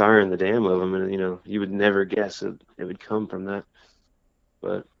look at the sire and the dam of them, and you would never guess it would come from that.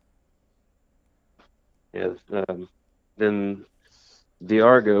 But yeah, then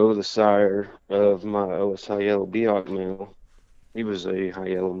Diargo, the sire of my OS high yellow Bioc male, he was a high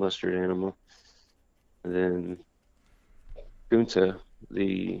yellow mustard animal. And then Gunta,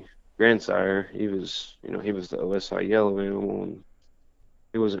 the grandsire, he was the OS high yellow animal, and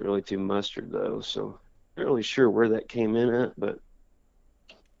he wasn't really too mustard though, so not really sure where that came in at. But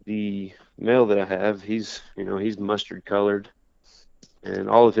the male that I have, he's mustard colored, and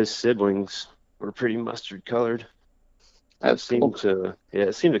all of his siblings were pretty mustard colored. It seemed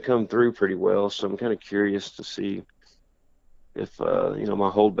to come through pretty well. So I'm kind of curious to see if my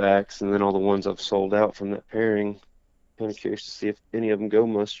holdbacks and then all the ones I've sold out from that pairing. Kind of curious to see if any of them go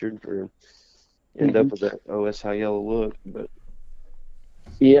mustard or end up with that OS high yellow look. But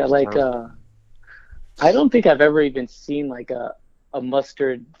yeah, like I don't think I've ever even seen like a a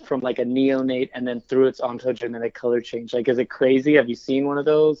mustard from like a neonate and then through its onto a genetic color change? Like, is it crazy? Have you seen one of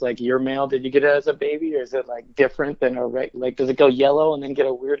those? Like, your male, did you get it as a baby, or is it like different than like, does it go yellow and then get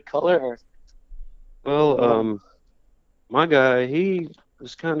a weird color? Or Well, my guy, he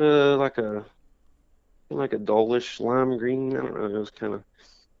was kind of like a dullish lime green. I don't know. It was kind of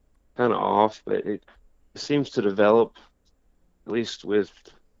off, but it seems to develop, at least with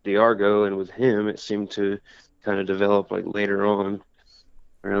Diargo and with him, it seemed to kind of develop like later on,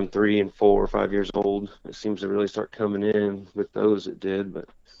 around 3 and 4 or 5 years old. It seems to really start coming in with those. It did, but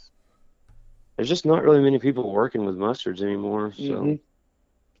there's just not really many people working with mustards anymore. So Mhm.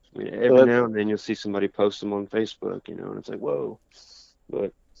 I mean, every now and then you'll see somebody post them on Facebook, and it's like, whoa.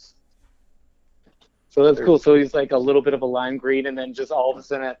 But So that's cool. So he's like a little bit of a lime green, and then just all of a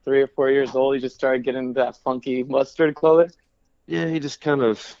sudden at 3 or 4 years old, he just started getting that funky mustard color. yeah, he just kind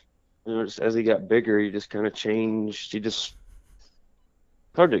of, just as he got bigger, he just kind of changed. It's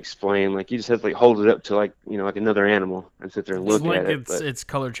hard to explain. Like, you just have to like hold it up to like another animal and sit there and look at it. But its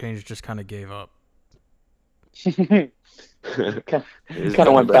color change just kind of gave up. Kind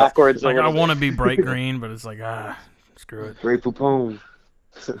of went backwards. Like, I want to be bright green, but it's like, screw it. Grey Poupon.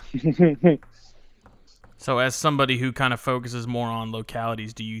 So, as somebody who kind of focuses more on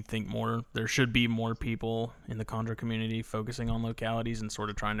localities, do you think there should be more people in the chondro community focusing on localities and sort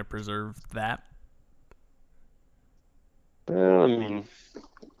of trying to preserve that? Well, I mean,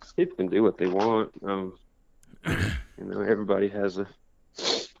 people can do what they want. Everybody has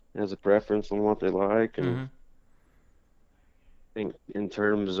a preference on what they like, and Mm-hmm. I think in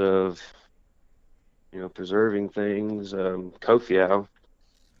terms of preserving things, Kofiau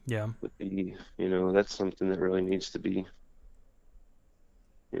Yeah. would be, that's something that really needs to be,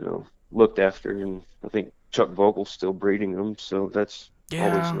 looked after. And I think Chuck Vogel's still breeding them, so that's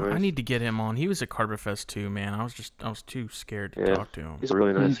always nice. I need to get him on. He was at Carberfest too, man. I was too scared to talk to him. He's a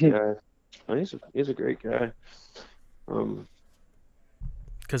really nice guy. He's a great guy.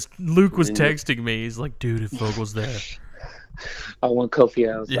 Because Luke was texting me. He's like, dude, if Vogel's there. I want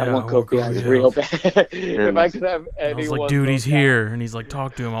Kofiau's. Yeah, I want Kofiau's real bad. If I could have anyone. I was like, dude, he's here. And he's like,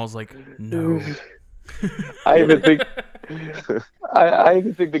 talk to him. I was like, no. I even think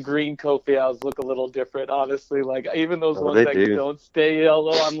the green Kofiau's look a little different, honestly. Like, even those ones that don't stay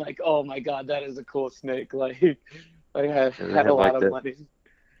yellow, I'm like, oh my god, that is a cool snake. Like I had a lot of money.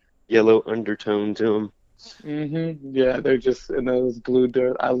 Yellow undertone to them. Yeah, they're just in those blue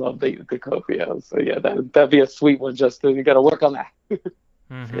dirt. I love the Kofiau's. So yeah, that'd be a sweet one, Justin. You got to work on that.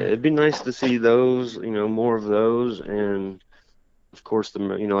 Yeah, it'd be nice to see those, more of those, and of course the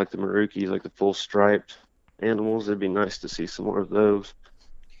like the Marukis, like the full striped animals. It'd be nice to see some more of those.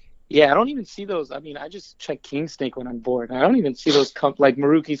 Yeah, I don't even see those. I mean, I just check king snake when I'm bored. I don't even see those like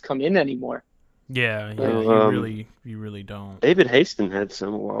Marukis come in anymore. Yeah, you really don't. David Haston had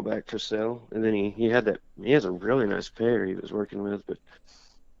some a while back for sale, and then he has a really nice pair he was working with, but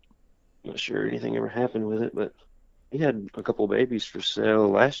I'm not sure anything ever happened with it. But he had a couple babies for sale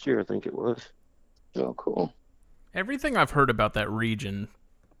last year, I think it was. Oh, cool. Everything I've heard about that region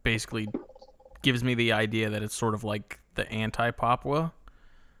basically gives me the idea that it's sort of like the anti-Papua.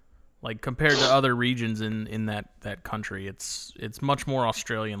 Like, compared to other regions in that country, it's much more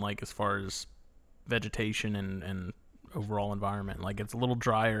Australian-like as far as vegetation and overall environment. Like, it's a little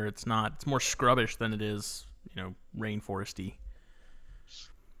drier. It's more scrubbish than it is, rainforesty.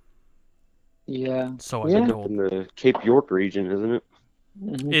 Yeah. So I've been told. In the Cape York region, isn't it?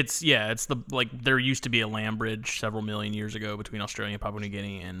 It's the there used to be a land bridge several million years ago between Australia and Papua New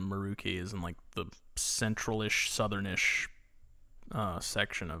Guinea, and Maruki is in like the centralish, southernish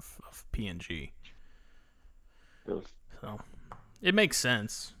section of PNG. Oh. So it makes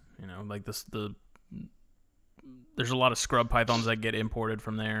sense, like there's a lot of scrub pythons that get imported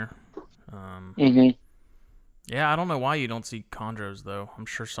from there. Yeah, I don't know why you don't see chondros though. I'm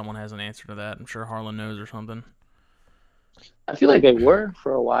sure someone has an answer to that. I'm sure Harlan knows or something. I feel like they were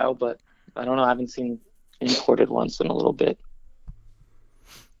for a while, but I don't know. I haven't seen imported ones in a little bit.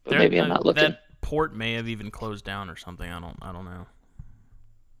 But maybe I'm not looking. That port may have even closed down or something. I don't know.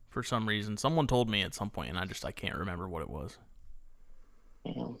 For some reason, someone told me at some point, and I can't remember what it was.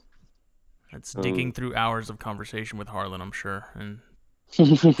 Yeah. It's digging through hours of conversation with Harlan, I'm sure, and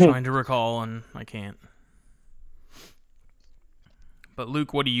trying to recall, and I can't. But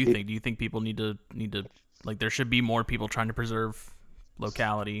Luke, what do you think? Do you think people need to like there should be more people trying to preserve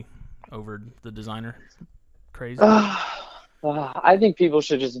locality over the designer craze? I think people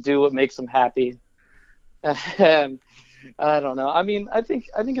should just do what makes them happy. I don't know. I mean, I think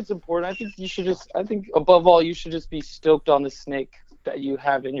it's important. I think above all, you should just be stoked on the snake that you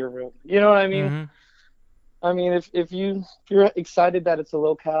have in your room. You know what I mean? I mean, if you're excited that it's a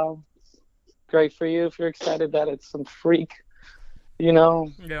locale, great for you. If you're excited that it's some freak,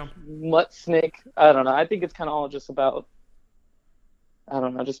 Yeah. mutt snake, I don't know. I think it's kind of all just about, I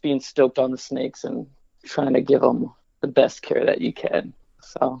don't know, just being stoked on the snakes and trying to give them the best care that you can.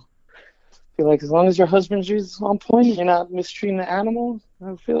 So I feel like as long as your husbandry's on point, you're not mistreating the animal,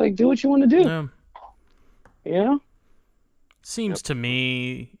 I feel like do what you want to do. Yeah. You know? Seems to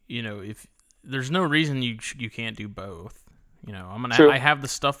me, if there's no reason you can't do both. True. I have the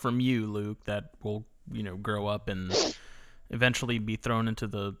stuff from you, Luke, that will grow up and eventually be thrown into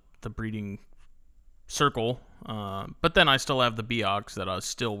the breeding circle. But then I still have the Beox that I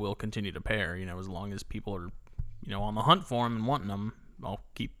still will continue to pair. As long as people are on the hunt for them and wanting them, I'll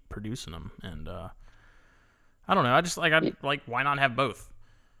keep producing them. And I don't know. I just why not have both?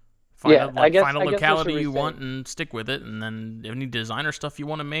 Find a locality you want and stick with it, and then any designer stuff you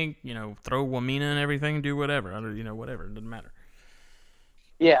want to make, throw Wamina and everything, do whatever. Whatever, it doesn't matter.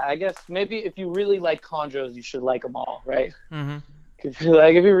 Yeah, I guess maybe if you really like chondros, you should like them all, right? Mm-hmm. If you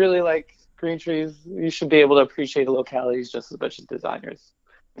really like green trees, you should be able to appreciate the localities just as much as designers.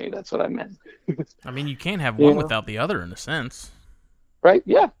 Maybe that's what I meant. I mean, you can't have one without the other in a sense. Right?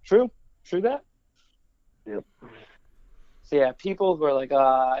 Yeah, true that. Yep. So yeah, people who are like,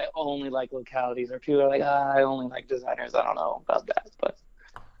 I only like localities, or people are like, I only like designers. I don't know about that, but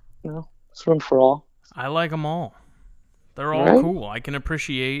it's room for all. I like them all. They're all cool. I can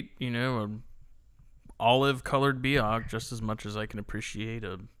appreciate, a olive-colored Beox just as much as I can appreciate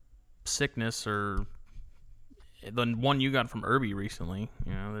a sickness or the one you got from Irby recently.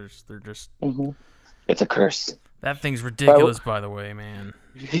 They're just. Mm-hmm. It's a curse. That thing's ridiculous, by the way, man.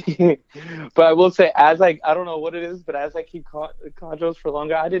 But I will say, I don't know what it is, but as I keep chondros for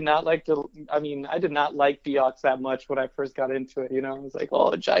longer, I did not like Beox that much when I first got into it. I was like,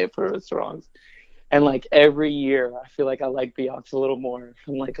 oh, giant pterosaurs. And like every year, I feel like I like Beox a little more.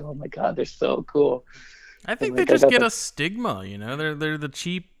 I'm like, oh my god, they're so cool. I think they just get a stigma. They're the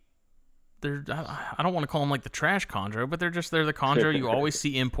cheap. I don't want to call them like the trash chondro, but they're the chondro you always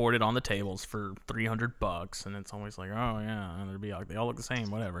see imported on the tables for $300, and it's always like, oh yeah, and they all look the same,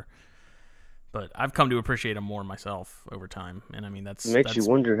 whatever. But I've come to appreciate them more myself over time, and I mean it makes you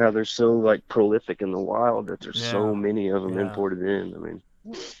wonder how they're so like prolific in the wild that there's so many of them imported in. I mean,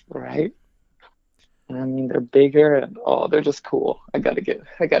 right? I mean, they're bigger and they're just cool. I gotta get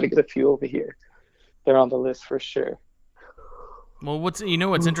a few over here. They're on the list for sure. Well, what's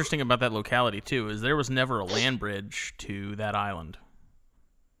interesting about that locality too is there was never a land bridge to that island.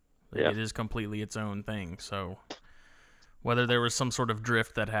 It is completely its own thing. So whether there was some sort of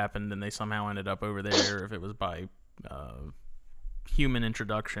drift that happened and they somehow ended up over there, or if it was by human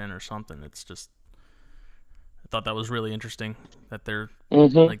introduction or something, it's just I thought that was really interesting that they're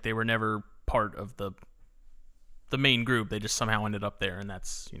like they were never part of the main group. They just somehow ended up there, and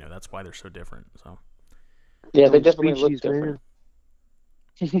that's why they're so different. So yeah, they definitely look different.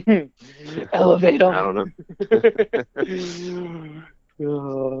 Elevate them. I don't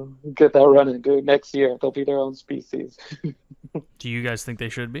know. Get that running, dude. Next year, they'll be their own species. Do you guys think they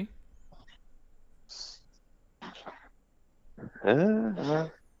should be? I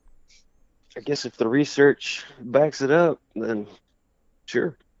guess if the research backs it up, then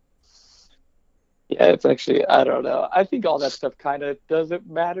sure. Yeah, it's actually, I don't know. I think all that stuff kind of doesn't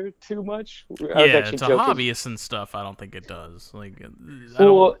matter too much. To hobbyists and stuff, I don't think it does. Like, I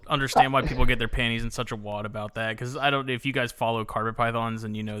don't understand why people get their panties in such a wad about that. Because if you guys follow carpet pythons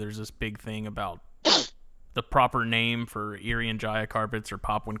and there's this big thing about the proper name for Irian carpets or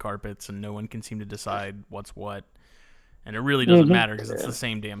Papuan carpets, and no one can seem to decide what's what. And it really doesn't matter because it's the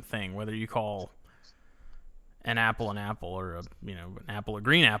same damn thing. Whether you call an apple or an apple a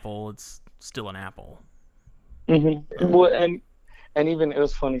green apple, it's still an apple. Well, and even it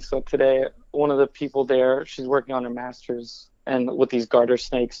was funny. So today, one of the people there, she's working on her master's and with these garter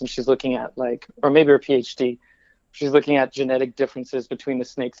snakes, and she's looking at or maybe her PhD. She's looking at genetic differences between the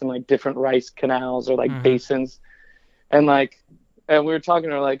snakes in like different rice canals or like basins, and we were talking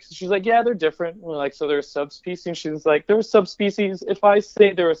to her she's like, yeah, they're different. And we're like, so they're a subspecies. And she's like, they're a subspecies if I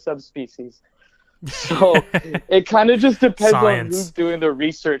say they're a subspecies. So it kind of just depends on who's doing the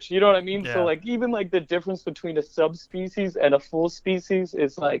research. You know what I mean? Yeah. So even the difference between a subspecies and a full species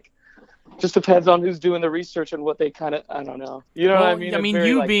is just depends on who's doing the research and what they kind of, I don't know. You know what I mean? I mean,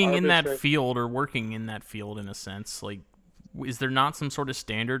 you being in that field or working in that field in a sense, is there not some sort of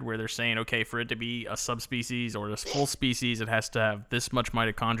standard where they're saying, okay, for it to be a subspecies or a full species, it has to have this much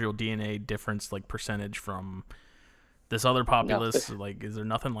mitochondrial DNA difference, percentage from this other populace? Is there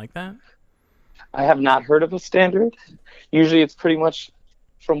nothing like that? I have not heard of a standard. Usually it's pretty much,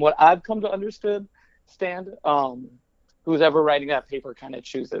 from what I've come to understand, stand. Who's ever writing that paper kind of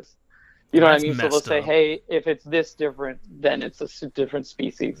chooses. You know what I That's mean? So they'll messed say, up. hey, if it's this different, then it's a different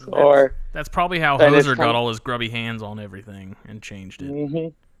species. Or That's probably how and it's Hoser got kind all his grubby hands on everything and changed it. hmm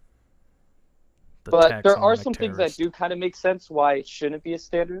The But there are taxonomic some things that terrorist. do kind of make sense why it shouldn't be a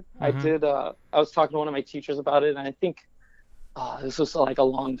standard. I was talking to one of my teachers about it, and I think this was like a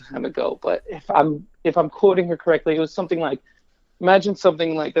long time ago. But if I'm quoting her correctly, it was something like, imagine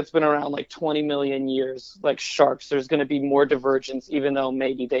something like that's been around like 20 million years, like sharks. There's going to be more divergence, even though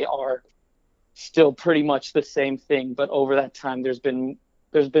maybe they are still pretty much the same thing. But over that time, they've been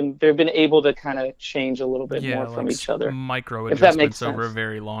able to kind of change a little bit Yeah, more from like each other. micro If that makes adjustments over a sense.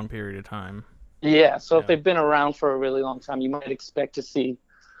 very long period of time. Yeah. So Yeah. if they've been around for a really long time, you might expect to see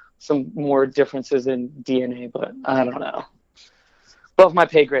some more differences in DNA. But I don't know. Above my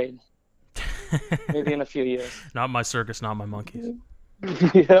pay grade. Maybe in a few years. Not my circus, not my monkeys.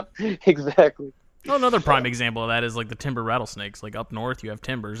 Yep. Exactly. Well, another prime example of that is like the timber rattlesnakes. Like up north, you have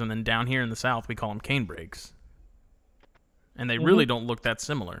timbers, and then down here in the south, we call them canebrakes. And they really don't look that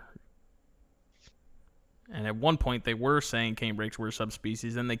similar. And at one point, they were saying canebrakes were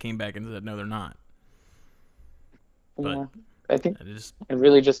subspecies, and they came back and said, no, they're not. But Yeah. I think it is it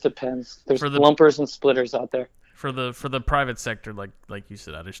really just depends. There's for the lumpers and splitters out there. for the private sector, like you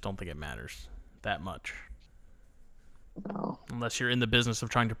said, I just don't think it matters that much. No. Unless you're in the business of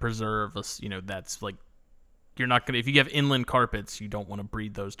trying to preserve us, that's like you're not gonna. If you have inland carpets, you don't want to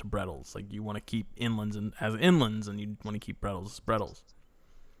breed those to brettles. Like you want to keep inlands as inlands, and you want to keep brettles as brettles.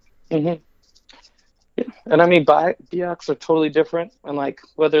 Yeah. And I mean, Biocs are totally different, and like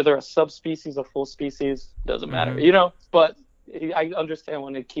whether they're a subspecies or full species doesn't matter, But I understand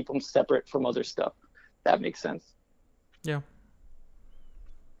when they keep them separate from other stuff. That makes sense. Yeah.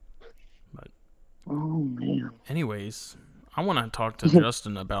 But oh man. Anyways, I want to talk to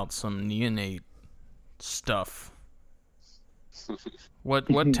Justin about some neonate stuff. What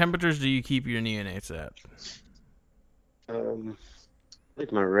temperatures do you keep your neonates at? I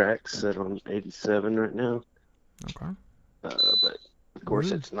think my rack's set on 87 right now. Okay. But of course,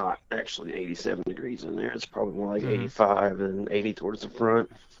 it's not actually 87 degrees in there. It's probably more like 85 and 80 towards the front.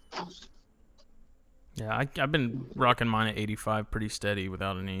 Yeah, I've been rocking mine at 85 pretty steady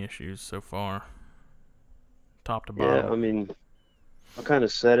without any issues so far. Top to bottom. Yeah, I mean, I'll kind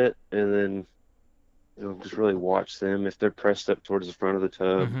of set it and then just really watch them. If they're pressed up towards the front of the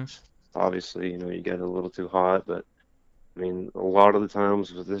tub, obviously, you get a little too hot. But I mean, a lot of the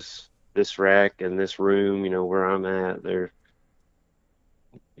times with this rack and this room, where I'm at, they're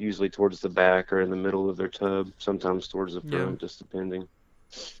usually towards the back or in the middle of their tub, sometimes towards the front, just depending.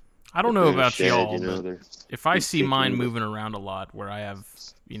 I don't know about shed, y'all, but if I see mine but... moving around a lot, where I have,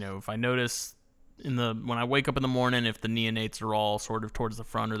 if I notice when I wake up in the morning, if the neonates are all sort of towards the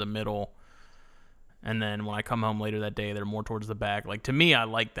front or the middle, and then when I come home later that day, they're more towards the back. Like to me, I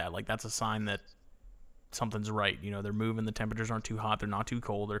like that. Like that's a sign that something's right. They're moving. The temperatures aren't too hot. They're not too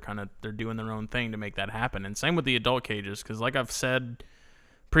cold. They're doing their own thing to make that happen. And same with the adult cages, because like I've said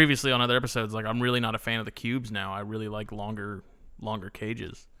previously on other episodes, like I'm really not a fan of the cubes now. I really like longer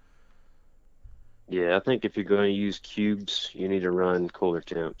cages. Yeah, I think if you're going to use cubes, you need to run cooler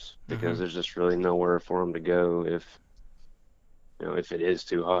temps because there's just really nowhere for them to go if it is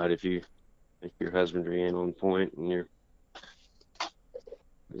too hot. If your husbandry ain't on point and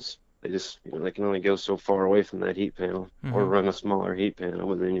they can only go so far away from that heat panel or run a smaller heat panel,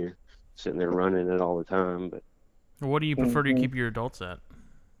 but then you're sitting there running it all the time. But what do you prefer to keep your adults at?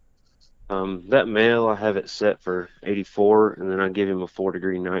 That male, I have it set for 84, and then I give him a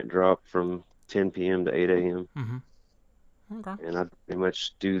 4-degree night drop from 10 p.m. to 8 a.m. Okay. And I pretty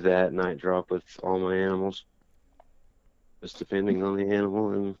much do that night drop with all my animals, just depending on the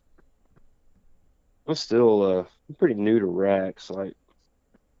animal. And I'm still I'm pretty new to racks. Like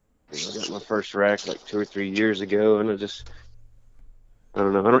I got my first rack like 2 or 3 years ago, and I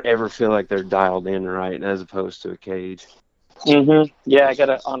don't know. I don't ever feel like they're dialed in right as opposed to a cage. Yeah,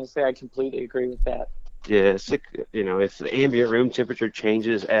 I completely agree with that. Yeah, if the ambient room temperature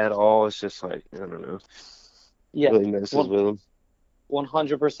changes at all, it's just like, I don't know. Yeah. Really messes with them.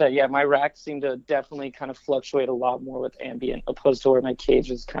 100%. Yeah, my racks seem to definitely kind of fluctuate a lot more with ambient, opposed to where my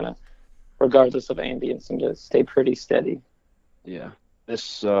cages kind of, regardless of ambient, seem to stay pretty steady. Yeah.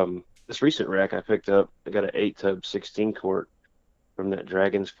 This recent rack I picked up, I got an 8-tub 16 quart from that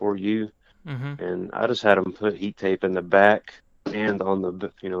Dragons 4U, and I just had them put heat tape in the back and on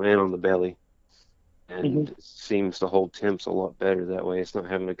the belly. And it seems to hold temps a lot better that way. It's not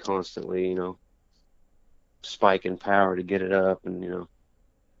having to constantly, spike in power to get it up, and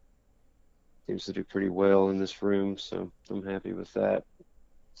seems to do pretty well in this room. So I'm happy with that.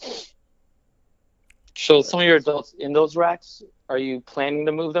 So some of your adults in those racks, are you planning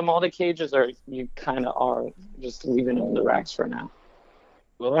to move them all to cages, or you kind of are just leaving them in the racks for now?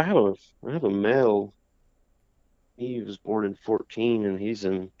 Well, I have a male. He was born in 14, and he's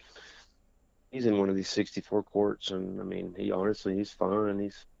in one of these 64 quarts, and I mean, he's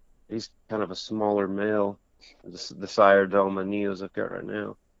fine. He's kind of a smaller male, the sire to all my neos I've got right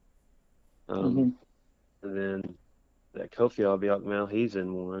now. Mm-hmm. And then that Kofi Albion male, he's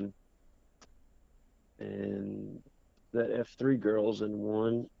in one, and that F3 girl's in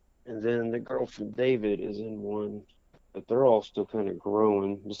one, and then the girl from David is in one, but they're all still kind of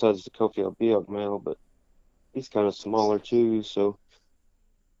growing. Besides the Kofi Albion male, but he's kind of smaller too, so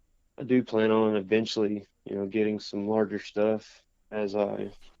I do plan on eventually, getting some larger stuff as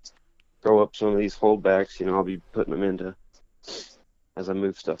I grow up some of these holdbacks. I'll be putting them into as I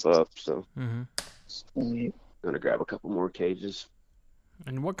move stuff up. So Mm-hmm. Sweet. I'm gonna grab a couple more cages.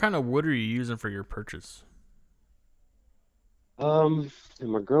 And what kind of wood are you using for your purchase? In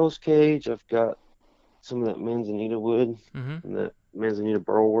my girl's cage, I've got some of that manzanita wood Mm-hmm. and that manzanita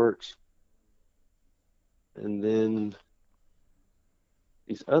burl works, and then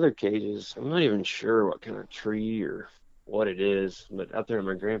these other cages, I'm not even sure what kind of tree or what it is, but out there in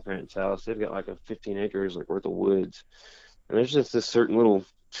my grandparents' house, they've got like a 15 acres like worth of woods, and there's just this certain little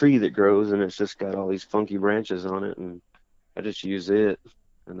tree that grows, and it's just got all these funky branches on it, and I just use it,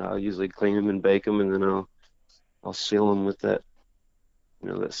 and I'll usually clean them and bake them, and then I'll seal them with that,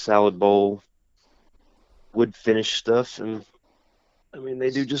 that salad bowl wood finish stuff, and I mean they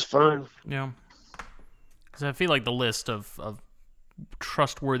do just fine. Yeah. Because I feel like the list of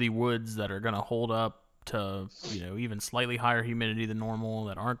trustworthy woods that are going to hold up to, even slightly higher humidity than normal,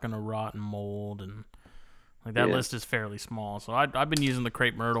 that aren't going to rot and mold, and like that Yeah. list is fairly small. So I've been using the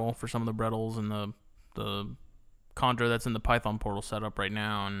crepe myrtle for some of the Brettles and the chondro that's in the Python portal setup right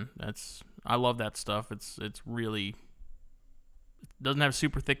now, and I love that stuff. It's really, it doesn't have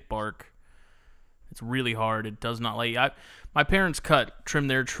super thick bark. It's really hard. It does not my parents trimmed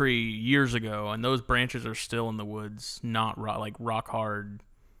their tree years ago, and those branches are still in the woods, not rock hard.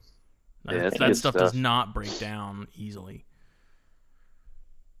 Yeah, that's That good stuff stuff. does not break down easily.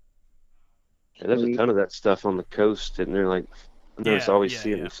 Yeah, there's a Sweet. ton of that stuff on the coast, and they're like, I notice I always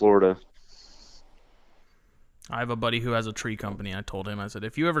see it in Florida. I have a buddy who has a tree company. I told him, I said,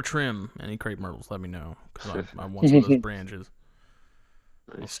 if you ever trim any crepe myrtles, let me know, because I want some of those branches.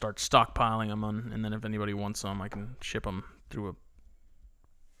 I'll start stockpiling them, and then if anybody wants some, I can ship them through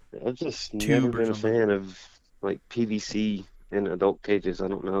a I've just never tube or been a something. fan of like PVC in adult cages. I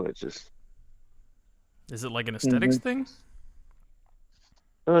don't know. It's just, Is it like an aesthetics thing?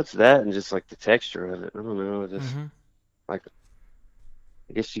 oh, it's that and just like the texture of it. I don't know. Just Mm-hmm. like,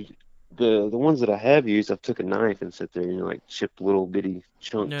 I guess the ones that I have used, I've took a knife and sit there and like chipped little bitty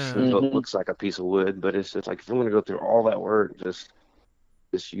chunks Yeah. until it Mhm. looks like a piece of wood. But it's just like if I'm gonna go through all that work, just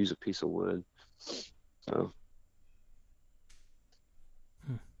use a piece of wood. So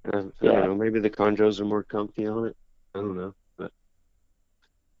I don't Yeah. know. Maybe the chondros are more comfy on it. I don't know. But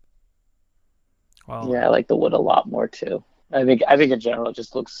Well, Yeah, I like the wood a lot more too. I think in general it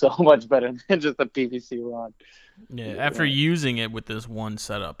just looks so much better than just a PVC rod. yeah. After using it with this one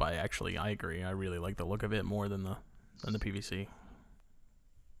setup, I agree. I really like the look of it more than the PVC.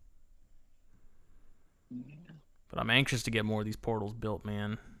 But I'm anxious to get more of these portals built,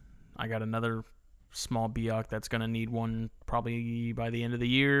 man. I got another small Biak that's gonna need one probably by the end of the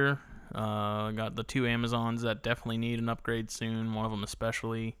year. I got the 2 Amazons that definitely need an upgrade soon. One of them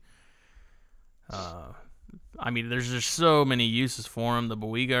especially. I mean, there's just so many uses for them. The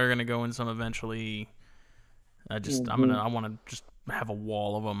Boiga are gonna go in some eventually. I want to just have a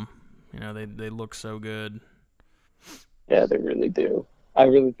wall of them. They look so good. Yeah, they really do. I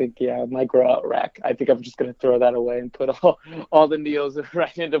really think, my grow out rack, I think I'm just gonna throw that away and put all the Neos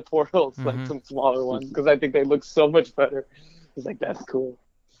right into portals, like some smaller ones, because I think they look so much better. It's like, that's cool.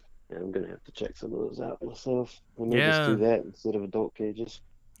 yeah, I'm gonna have to check some of those out myself. I may just Yeah. do that instead of adult cages.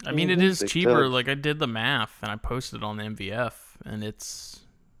 I mean, it is Big cheaper. tubs. Like, I did the math, and I posted it on the MVF, and it's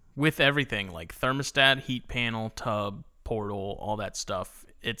with everything, like thermostat, heat panel, tub, portal, all that stuff.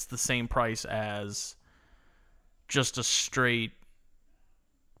 It's the same price as just a straight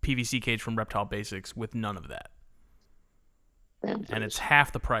PVC cage from Reptile Basics with none of that. And it's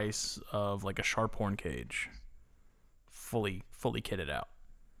half the price of like a Sharphorn cage, fully kitted out.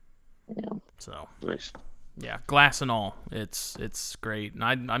 Yeah. So Nice. yeah, glass and all, it's great.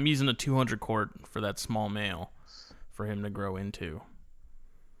 And I'm using a 200 quart for that small male for him to grow into.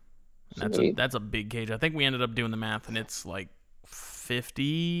 And that's a big cage. I think we ended up doing the math, and it's like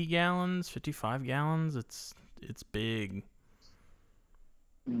 50 gallons, 55 gallons. It's big.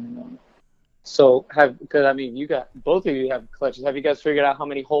 So because I mean, both of you have clutches. Have you guys figured out how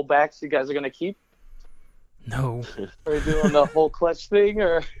many holdbacks you guys are gonna keep? No. Are you doing the whole clutch thing,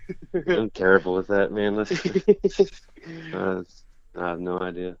 or? I'm terrible with that, man. I have no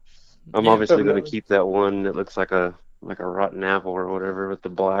idea. I'm Yeah. obviously going to Really? keep that one that looks like a rotten apple or whatever with the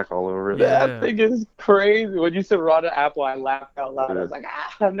black all over it. Yeah. That thing is crazy. When you said rotten apple, I laughed out loud. I was like,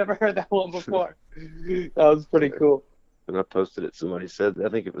 I've never heard that one before. That was pretty cool. And I posted it. Somebody said, I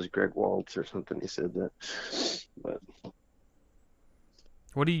think it was Greg Waltz or something. He said that. But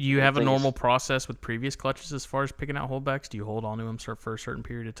What do you have a think normal it's- process with previous clutches as far as picking out holdbacks? Do you hold on to them for a certain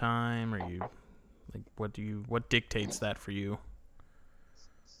period of time, or you like what dictates that for you?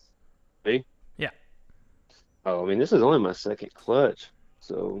 Me? Yeah. Oh, I mean, this is only my second clutch,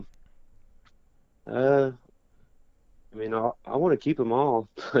 so I mean, I want to keep them all,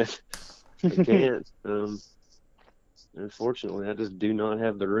 but I can't. Unfortunately, I just do not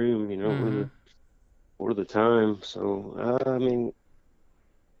have the room, or the time. So I mean,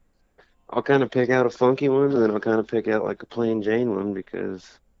 I'll kind of pick out a funky one, and then I'll kind of pick out like a plain Jane one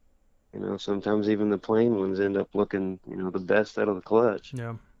because sometimes even the plain ones end up looking the best out of the clutch.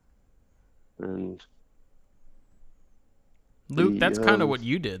 Yeah. And Luke, that's kind of um, what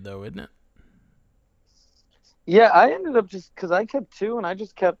you did, though, isn't it? Yeah, I ended up just because I kept two, and I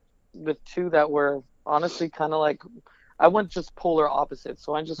just kept the two that were honestly kind of like I went just polar opposites.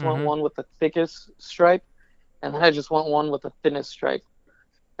 So I just went Mhm. one with the thickest stripe, and then I just went one with the thinnest stripe,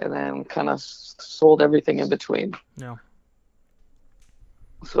 and then kind of sold everything in between. Yeah.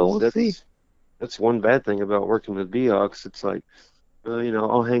 So we'll see. That's one bad thing about working with Beox. It's like,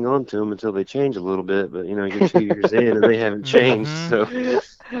 I'll hang on to them until they change a little bit, but you're 2 years in and they haven't changed. Mhm. So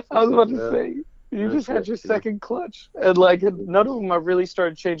I was about to say, you that's just had it, your too. second clutch, and like none of them have really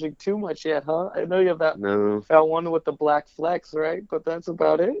started changing too much yet, huh? I know you have that No, one with the black flecks, right? But that's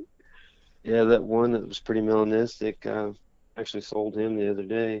about it. yeah, that one that was pretty melanistic. Actually sold him the other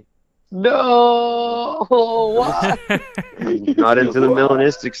day. No, why? I'm not into the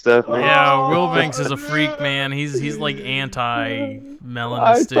melanistic stuff, man. Yeah, Oh, Wilbanks is a freak, man. He's like I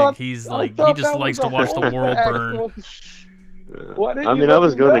anti-melanistic. thought He's I like he thought just that likes was to a watch the whole world back. burn. Why didn't I you mean, I let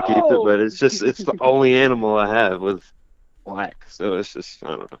was me going to keep it, know? but it's the only animal I have with black, so it's just I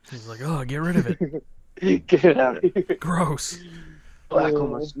don't know. He's like, oh, get rid of it. Get it out of here. Gross. Black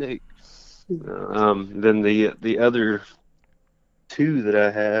on my snake. Then the other two that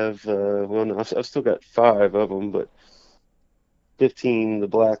I have, well, no, I've still got 5 of them, but 15, the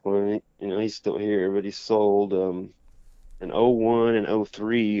black one, he's still here, but he's sold an '01 and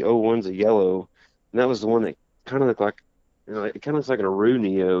 '03. '01's a yellow, and that was the one that kind of looked like, it kind of looks like an Aru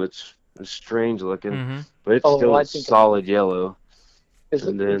Neo. It's strange looking, Mm-hmm. but it's Oh, still I a think solid yellow.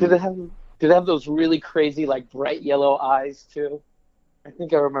 And did then, it have those really crazy like bright yellow eyes too? I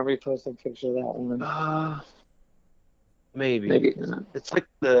think I remember you posted a picture of that one. maybe Maybe. it's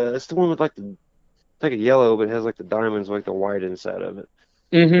the one with it's like a yellow, but it has like the diamonds, like the white inside of it.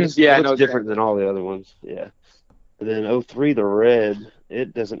 Yeah, It I looks know different exactly. than all the other ones. Yeah. And then '03, the red,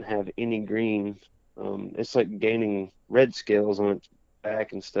 it doesn't have any green. It's like gaining red scales on its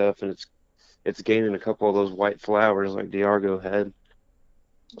back and stuff, and it's gaining a couple of those white flowers like Diargo had.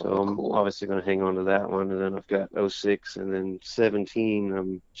 So Oh, I'm cool. obviously going to hang on to that one. And then I've got '06, and then '17.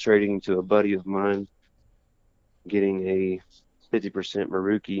 I'm trading to a buddy of mine, getting a 50%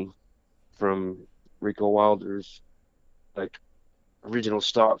 Maruki from Rico Wilder's like original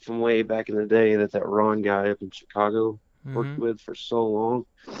stock from way back in the day that Ron guy up in Chicago worked Mm-hmm. with for so long.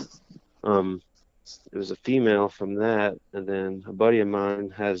 Um, it was a female from that, and then a buddy of mine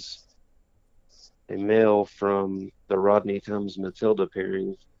has a male from the Rodney Thumbs Matilda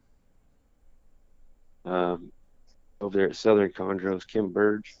pairing um, over there at Southern Chondros, Kim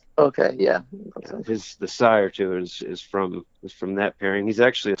Burge. Okay, yeah. The sire to it is from that pairing. He's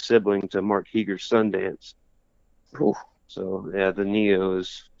actually a sibling to Mark Heger's Sundance. Ooh. So yeah, the Neo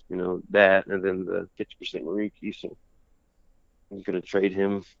is that, and then the 50% Mariki. So I'm gonna trade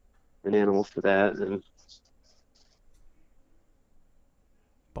him an animal for that, and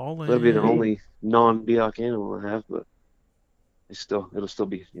that'll be the Ballin'. only non-Biak animal I have. But it'll still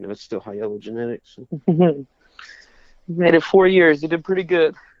be it's still high yellow genetics. You made it 4 years. You did pretty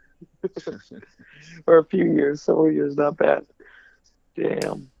good. Or a few years, several years, not bad.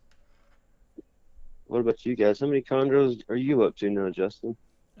 Damn. What about you guys? How many chondros are you up to now, Justin?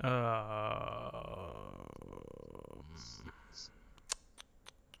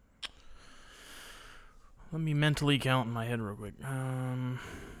 Let me mentally count in my head real quick.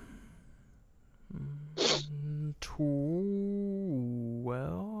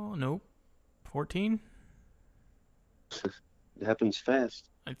 12? Nope. 14? It happens fast.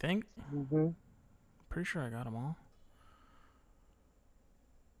 I think. Mm-hmm. Pretty sure I got them all.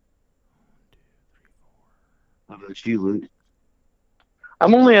 How about you, Luke?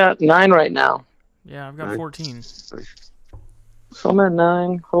 I'm only at 9 right now. Yeah, I've got Nine? 14. So I'm at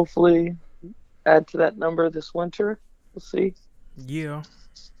 9. Hopefully, add to that number this winter. We'll see. Yeah.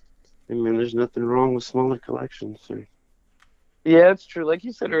 I mean, there's nothing wrong with smaller collections. So. Yeah, it's true. Like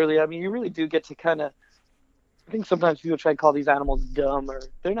you said earlier, I mean, you really do get to kind of. I think sometimes people try to call these animals dumb, or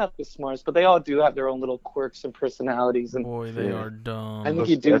they're not the smartest, but they all do have their own little quirks and personalities. And Boy, they are dumb. I think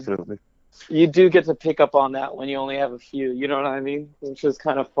Most definitely. you do get to pick up on that when you only have a few. You know what I mean? Which is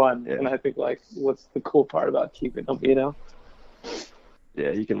kind of fun. Yeah. And I think like, what's the cool part about keeping them? You know? Yeah,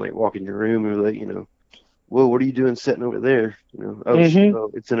 you can like walk in your room and like, whoa, what are you doing sitting over there? Oh, Mhm.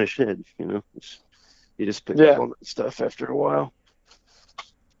 oh, it's in a shed. You just pick Yeah. up on that stuff after a while.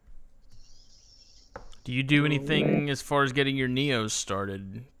 Do you do anything as far as getting your Neos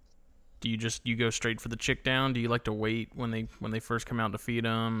started? Do you go straight for the chick down? Do you like to wait when they first come out to feed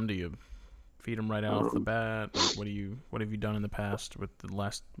them? Do you feed them right off the bat? Like, what have you done in the past with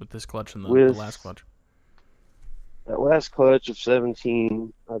this clutch and the last clutch? That last clutch of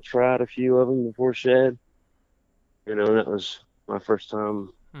 17, I tried a few of them before shed. That was my first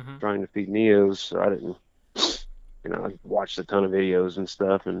time trying to feed Neos, so I didn't, I watched a ton of videos and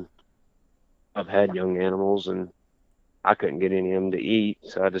stuff, and I've had young animals, and I couldn't get any of them to eat,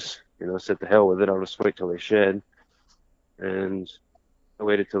 so I just, said the hell with it. I'll just wait till they shed. And I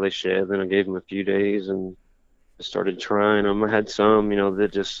waited till they shed, then I gave them a few days, and I started trying them. I had some,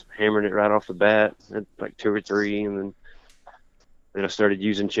 that just hammered it right off the bat. I had like 2 or 3, and then I started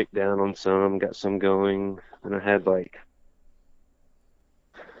using chick down on some, got some going, and I had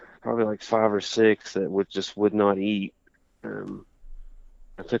probably like 5 or 6 that would not eat.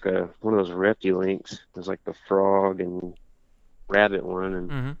 I took one of those Reptilinks. It was like the frog and rabbit one,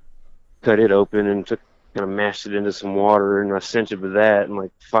 and cut it open and kind of mashed it into some water, and I scented with that, and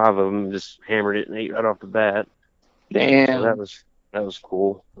like 5 of them just hammered it and ate right off the bat. Damn. So that was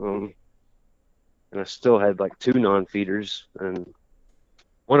cool. And I still had like 2 non-feeders, and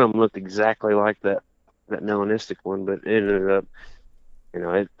one of them looked exactly like that melanistic one, but it ended up,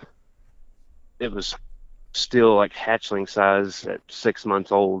 it was still like hatchling size at 6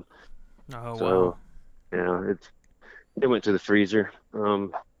 months old. Oh, So, wow. It went to the freezer.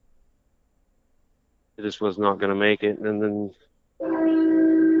 It just was not going to make it. And then,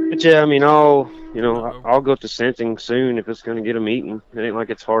 but yeah, I mean, I'll go to scenting soon if it's going to get them eating. It ain't like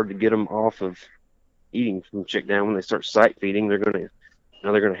it's hard to get them off of eating from chick down. When they start sight feeding, they're going to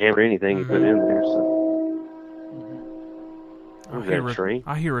hammer anything you put in there. So. I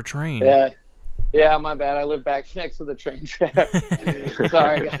hear a train. Yeah, my bad. I live back next to the train track.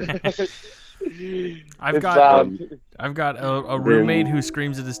 Sorry, guys. I've got a roommate who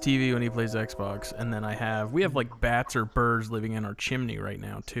screams at his TV when he plays Xbox, and then we have like bats or birds living in our chimney right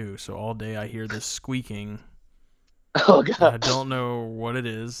now too. So all day I hear this squeaking. Oh god! I don't know what it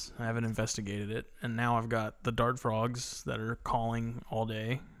is. I haven't investigated it, and now I've got the dart frogs that are calling all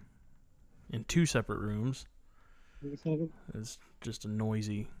day in 2 separate rooms. It's just a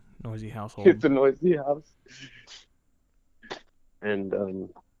noisy household. It's a noisy house. And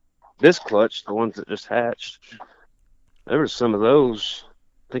this clutch, the ones that just hatched, there was some of those.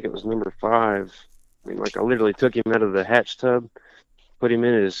 I think it was number 5. I mean, like I literally took him out of the hatch tub, put him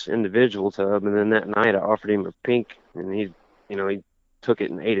in his individual tub, and then that night I offered him a pink, and he took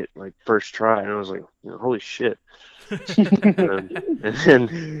it and ate it like first try, and I was like, holy shit. and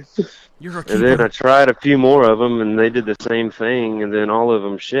then I tried a few more of them, and they did the same thing, and then all of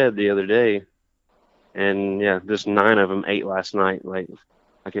them shed the other day, and yeah, just 9 of them ate last night, like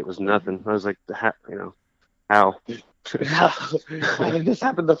it was nothing. I was like, how? How did this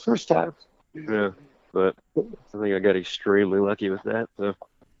happen the first time? Yeah, but I think I got extremely lucky with that. So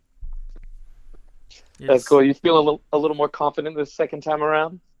that's cool. You feel a little more confident the second time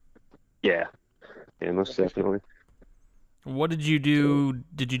around? Yeah, most definitely. What did you do?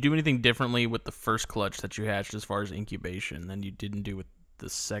 Did you do anything differently with the first clutch that you hatched as far as incubation than you didn't do with the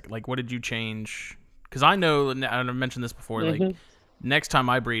second? Like, what did you change? Because I know, and I've mentioned this before, like, next time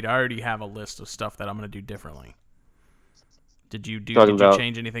I breed, I already have a list of stuff that I'm going to do differently. Did you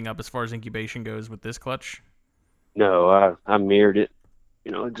change anything up as far as incubation goes with this clutch? No, I mirrored it.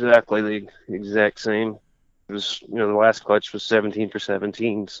 Exactly the exact same. It was, the last clutch was 17 for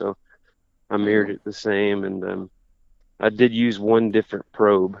 17, so I mirrored it the same, and I did use one different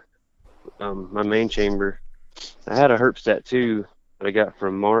probe. My main chamber, I had a Herpstat 2 that I got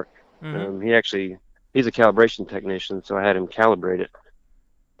from Mark. He's a calibration technician, so I had him calibrate it,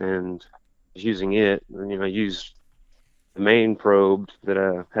 and I was using it. And I used the main probe that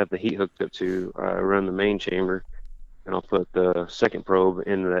I have the heat hooked up to, I run the main chamber, and I'll put the second probe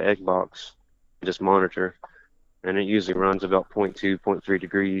in the egg box and just monitor. And it usually runs about 0.2, 0.3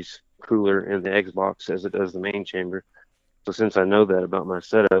 degrees cooler in the egg box as it does the main chamber. So since I know that about my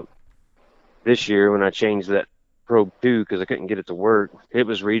setup, this year when I changed that probe 2 because I couldn't get it to work, it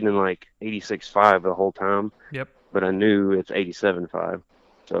was reading like 86.5 the whole time, Yep. but I knew it's 87.5.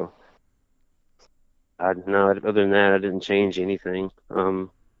 So no, other than that, I didn't change anything.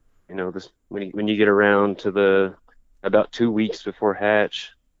 This when you get around to the about 2 weeks before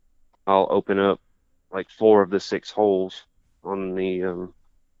hatch, I'll open up like 4 of the 6 holes on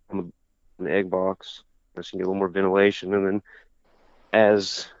on the egg box, just to get a little more ventilation, and then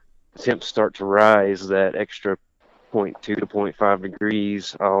as temps start to rise, that extra 0.2 to 0.5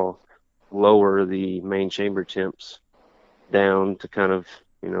 degrees, I'll lower the main chamber temps down to kind of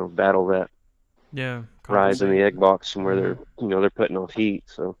battle that rise in the egg box from where they're putting off heat.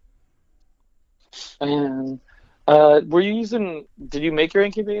 So. And did you make your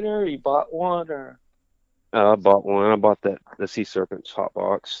incubator, or you bought one, or? I bought one. I bought the Sea Serpent's hot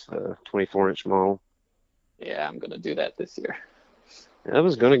box, 24-inch model. Yeah, I'm gonna do that this year. I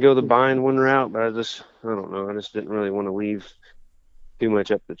was gonna go the buying one route, but I don't know. I just didn't really want to leave too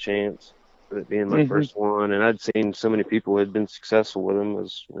much up to chance with it being my first one, and I'd seen so many people who had been successful with them.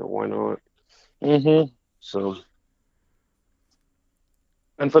 Why not? So.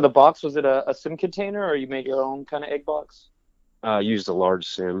 And for the box, was it a sim container, or you made your own kind of egg box? I used a large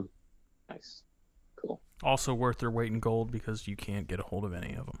sim. Nice. Cool. Also worth their weight in gold because you can't get a hold of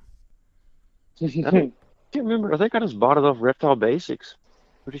any of them. I can't remember. I think I just bought it off Reptile Basics.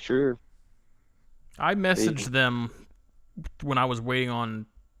 Pretty sure. I messaged them when I was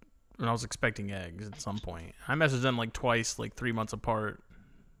expecting eggs at some point. I messaged them like twice, like 3 months apart,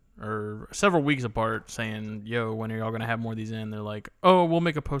 or several weeks apart, saying, yo, when are y'all going to have more of these in? They're like, oh, we'll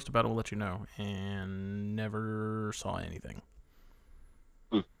make a post about it, we'll let you know. And never saw anything.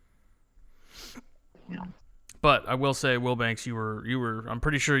 Yeah. But I will say, Wilbanks, you were I'm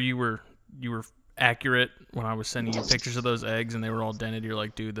pretty sure you were accurate when I was sending you pictures of those eggs and they were all dented. You're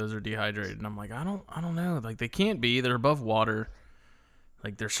like, dude, those are dehydrated. And I'm like, I don't know. Like, they can't be. They're above water.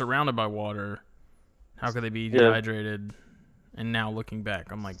 Like, they're surrounded by water. How could they be dehydrated? And now looking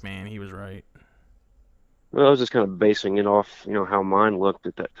back, I'm like, man, he was right. Well, I was just kind of basing it off, how mine looked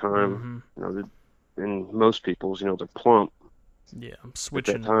at that time. And most people's, they're plump. Yeah, I'm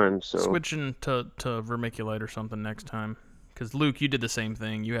switching. At that time, so switching to vermiculite or something next time. Because Luke, you did the same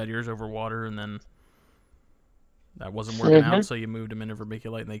thing. You had yours over water, and then that wasn't working out, so you moved them into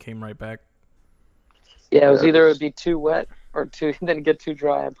vermiculite, and they came right back. Yeah, it was either it would be too wet or then get too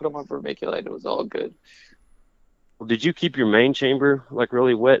dry. I put them on vermiculite. It was all good. Well, did you keep your main chamber like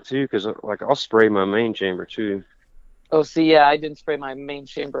really wet too? Because like I'll spray my main chamber too. Oh, see, yeah, I didn't spray my main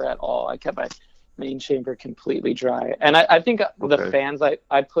chamber at all. I kept my main chamber completely dry, and I think the fans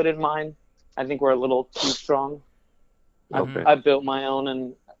I put in mine, I think were a little too strong. I built my own,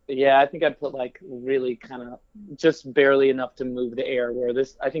 and yeah, I think I put like really kind of just barely enough to move the air. Where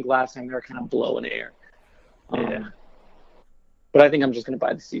I think last time they were kind of blowing air. But I think I'm just gonna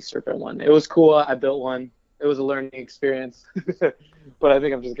buy the Sea Serpent one. It was cool. I built one. It was a learning experience, but I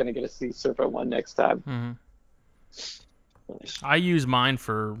think I'm just gonna get a Sea Serpent one next time. I use mine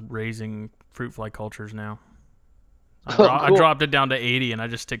for raising fruit fly cultures now. Cool. I dropped it down to 80, and I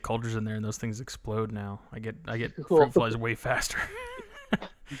just stick cultures in there, and those things explode now. I get cool. Fruit flies way faster.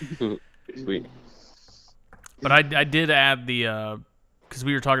 Sweet. But I did add the because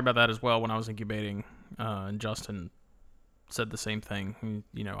we were talking about that as well when I was incubating, and Justin said the same thing.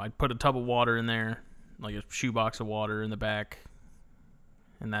 I'd put a tub of water in there, like a shoebox of water in the back,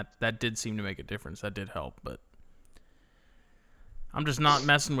 and that did seem to make a difference. That did help, but I'm just not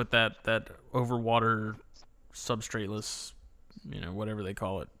messing with that overwater substrateless, whatever they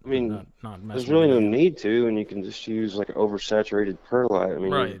call it. I mean, not there's really no need to, and you can just use like oversaturated perlite. I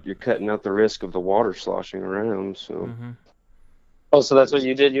mean, you're cutting out the risk of the water sloshing around. So. Oh, so that's what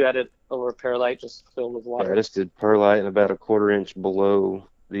you did? You added over perlite, just filled with water? Yeah, I just did perlite and about a 1/4 inch below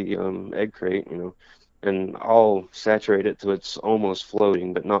the egg crate, and I'll saturate it till it's almost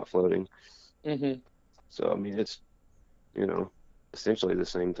floating, but not floating. So I mean, it's essentially the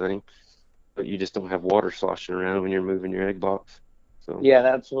same thing, but you just don't have water sloshing around when you're moving your egg box. So yeah,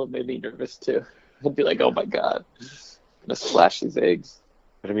 that's what made me nervous too. I'd be like, oh my god, I'm gonna splash these eggs.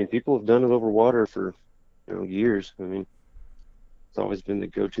 But I mean, people have done it over water for years. I mean, it's always been the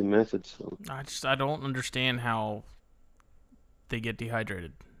go-to method. So I don't understand how they get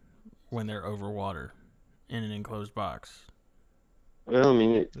dehydrated when they're over water in an enclosed box. Well, I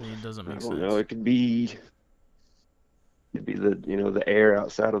mean, it doesn't make sense. I don't know. It could be. It'd be the air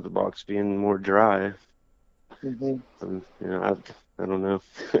outside of the box being more dry. Mm-hmm. I don't know.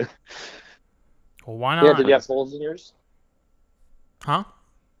 Well, why Yeah, not? did you have holes in yours? Huh?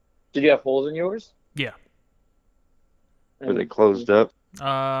 Did you have holes in yours? Yeah. Were they closed up?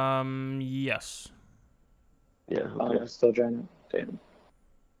 Yes. Yeah. Oh, Okay. I'm still trying to. Damn.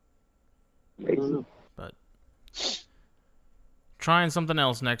 I don't know. But trying something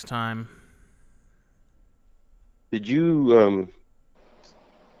else next time. Did you? I'm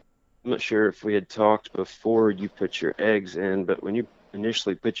not sure if we had talked before you put your eggs in, but when you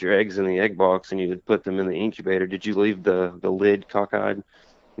initially put your eggs in the egg box and you had put them in the incubator, did you leave the lid cockeyed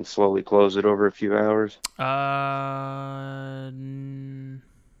and slowly close it over a few hours?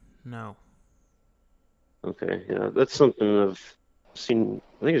 No. Okay, yeah, that's something I've seen.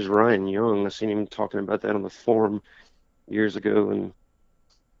 I think it was Ryan Young. I seen him talking about that on the forum years ago, and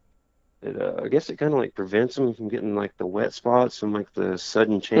I guess it kind of like prevents them from getting like the wet spots and like the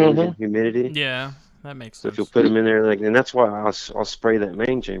sudden change in Mm-hmm. humidity. Yeah, that makes So if you'll sense. put them in there, like, and that's why I'll spray that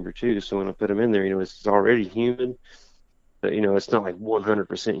main chamber too. So when I put them in there, it's already humid, but it's not like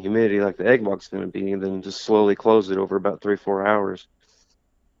 100% humidity like the egg box is going to be, and then just slowly close it over about 3-4 hours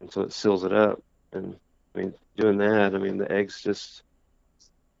until it seals it up. And I mean, doing that, I mean, the eggs just,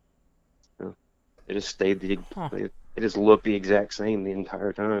 they just stayed Huh. they just look the exact same the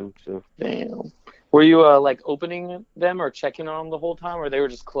entire time. So Damn. Were you like opening them or checking on them the whole time, or they were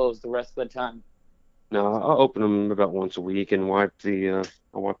just closed the rest of the time? no, I'll open them about once a week and I'll wipe the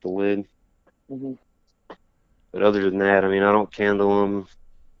lid. Mm-hmm. But other than that, I mean, I don't candle them,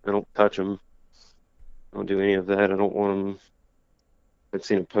 I don't touch them, I don't do any of that. I don't want them. I'd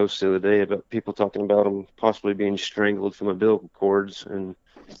seen a post the other day about people talking about them possibly being strangled from umbilical cords, and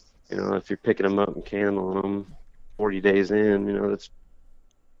if you're picking them up and candling them 40 days in, that's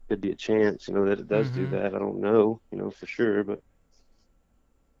could be a chance, that it does do Mm-hmm. that. I don't know, for sure, but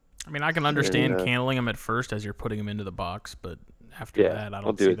I mean, I can and understand candling them at first as you're putting them into the box, but after yeah, that, I I'll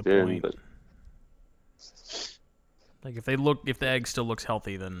don't do see it the then. point. But Like if the egg still looks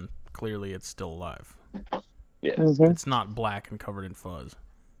healthy, then clearly it's still alive. yeah, Mm-hmm. It's not black and covered in fuzz.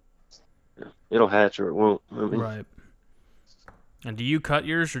 it'll hatch or it won't. I mean, Right. And do you cut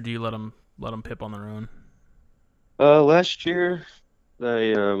yours or do you let them pip on their own? last year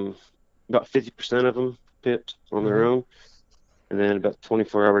they about 50% of them pipped on their Mm-hmm. own, and then about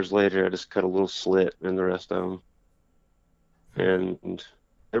 24 hours later, I just cut a little slit in the rest of them. And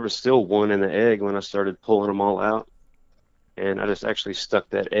there was still one in the egg when I started pulling them all out, and I just actually stuck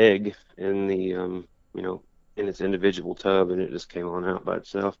that egg in the in its individual tub, and it just came on out by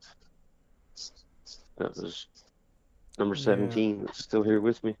itself. That was number Yeah. 17. That's still here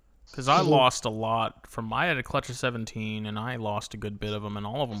with me. Because I lost a lot from. I had a clutch of 17, and I lost a good bit of them, and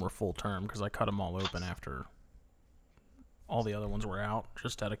all of them were full term because I cut them all open after all the other ones were out,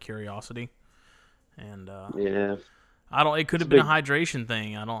 just out of curiosity. And Yeah, I don't. It could it's a have been a big. hydration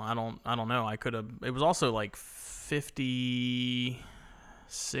thing. I don't know. I could have. It was also like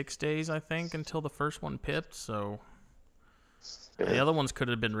 56 days, I think, until the first one pipped. So the other ones could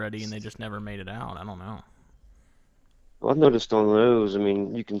have been ready, and they just never made it out. I don't know. Well, I've noticed on those, I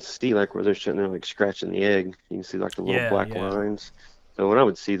mean, you can see like where they're sitting there like scratching the egg. You can see like the little Yeah, black yeah. lines. So when I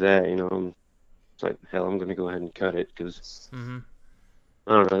would see that, it's like, hell, I'm gonna go ahead and cut it because Mm-hmm.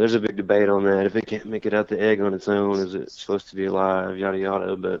 I don't know. There's a big debate on that. If it can't make it out the egg on its own, is it supposed to be alive? Yada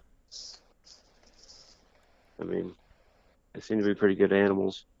yada. But I mean, they seem to be pretty good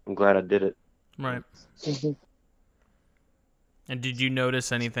animals. I'm glad I did it. Right. Mm-hmm. And did you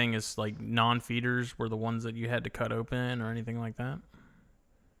notice anything as like non-feeders were the ones that you had to cut open or anything like that?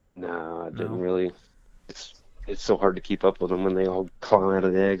 No, I didn't No. really. It's so hard to keep up with them when they all climb out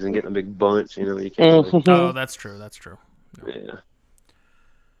of the eggs and get in a big bunch. You can't really. Oh, that's true. That's true. No. Yeah.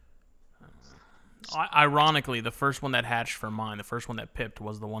 Ironically, the first one that hatched for mine, the first one that pipped,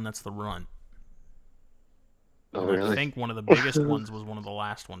 was the one that's the runt. Oh, And I really? think one of the biggest ones was one of the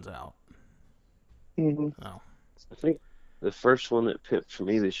last ones out. Mm-hmm. Oh. I think the first one that pipped for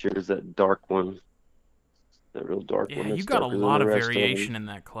me this year is that dark one, that real dark Yeah, one you that's got a darker than lot the of rest of them. variation in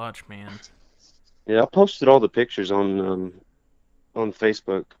that clutch, man. Yeah, I posted all the pictures on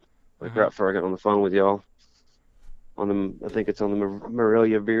Facebook, like Mm-hmm. right before I got on the phone with y'all. I think it's on the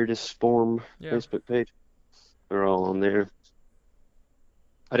Morelia Viridis Form Yeah. Facebook page. They're all on there.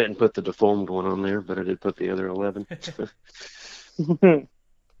 I didn't put the deformed one on there, but I did put the other 11.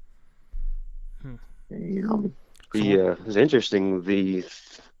 Damn. It was interesting. The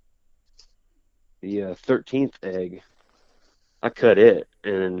 13th egg, I cut it,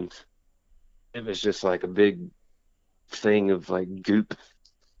 and it was just like a big thing of like goop.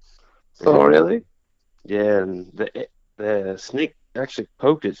 Oh, And really? yeah, and the the snake actually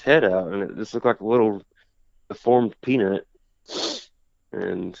poked its head out, and it just looked like a little deformed peanut.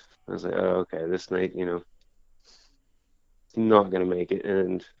 And I was like, oh, okay, this snake, it's not gonna make it.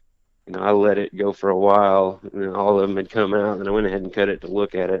 And I let it go for a while, and then all of them had come out, and I went ahead and cut it to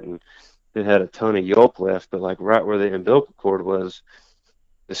look at it, and it had a ton of yolk left, but like right where the umbilical cord was,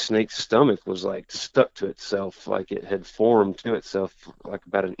 the snake's stomach was like stuck to itself, like it had formed to itself like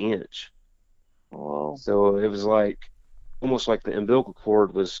about an inch. Whoa. So it was like almost like the umbilical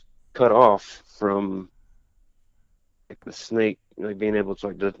cord was cut off from like the snake like being able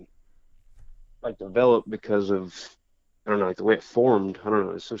to develop because of, I don't know, like the way it formed. I don't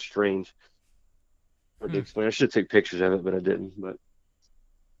know, it's so strange. Hard to explain. I should take pictures of it, but I didn't. But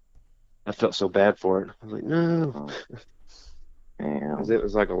I felt so bad for it. I was like, no. Damn. 'Cause it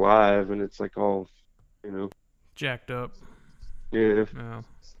was like alive, and it's like all, Jacked up. yeah. Yeah.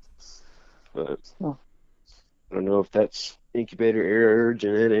 But I don't know if that's incubator error,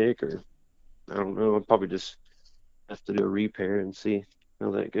 genetic, or I don't know. I'll probably just have to do a repair and see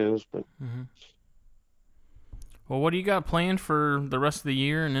how that goes. But Well, what do you got planned for the rest of the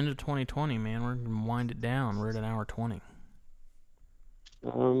year and into 2020, man? We're gonna wind it down. We're at an hour 20.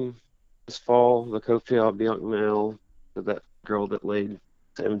 this fall, the Kofi, I'll be on mail to that girl that laid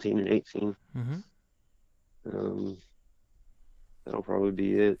 17 and 18. That'll probably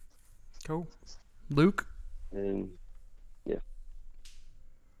be it. Cool. Luke? And yeah.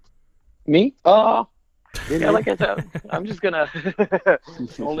 Me? Yeah, like I said, I'm just gonna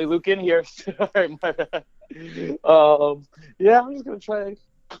only Luke in here. Sorry, my bad. Yeah, I'm just gonna try.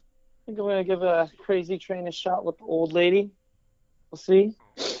 I think I'm gonna give a crazy train a shot with the old lady. We'll see.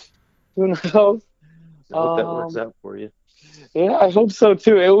 Who knows? I hope that works out for you. Yeah, I hope so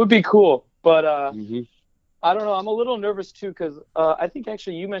too. It would be cool, but Mhm. I don't know. I'm a little nervous too because I think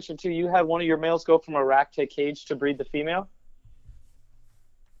actually you mentioned too. You had one of your males go from a rack to a cage to breed the female.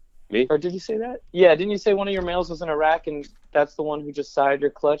 Me? Or did you say that? Yeah, didn't you say one of your males was in a rack and that's the one who just sided your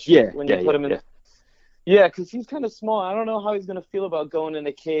clutch? When you put him in. Yeah, because he's kind of small. I don't know how he's going to feel about going in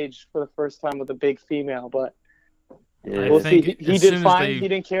a cage for the first time with a big female, but we'll see. He did fine. He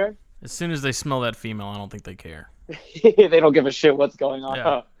didn't care. As soon as they smell that female, I don't think they care. They don't give a shit what's going on.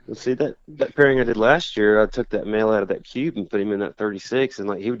 Yeah. Well, see, that pairing I did last year, I took that male out of that cube and put him in that 36, and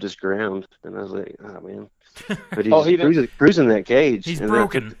like he would just ground. And I was like, oh, man. But he's cruising that cage. He's and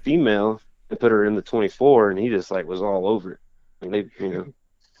broken. Then I took the female and put her in the 24, and he just like was all over it. And they,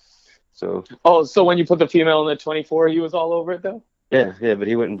 so. Oh, so when you put the female in the 24, he was all over it though? Yeah, but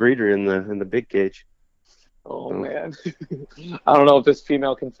he wouldn't breed her in the big cage. Oh man, I don't know if this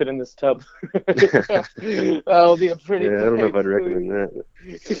female can fit in this tub. That'll be a pretty. Yeah, I don't know if I'd recommend that.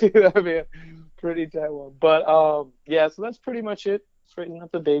 That'd be a pretty tight one. But yeah, so that's pretty much it. Straightening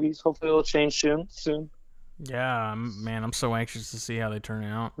up the babies. Hopefully it'll change soon. Yeah, man, I'm so anxious to see how they turn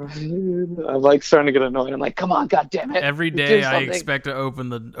out. I'm like starting to get annoyed. I'm like, come on, God damn it! Every day I expect to open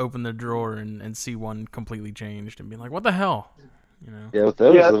the drawer and see one completely changed and be like, what the hell? Yeah, with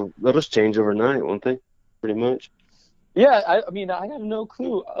those, they'll just change overnight, won't they? Pretty much. Yeah, I mean, I have no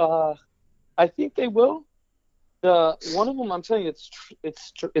clue. I think they will. One of them, I'm telling you,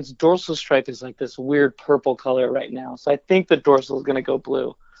 its dorsal stripe is like this weird purple color right now. So I think the dorsal is gonna go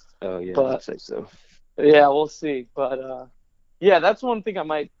blue. Oh yeah, I'd say so. Yeah, we'll see. But yeah, that's one thing I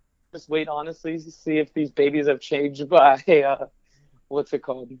might just wait honestly to see if these babies have changed by what's it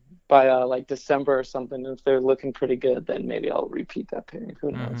called? By like December or something. If they're looking pretty good, then maybe I'll repeat that pairing.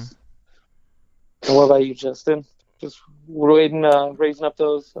 Who knows? And what about you, Justin? Just waiting, raising up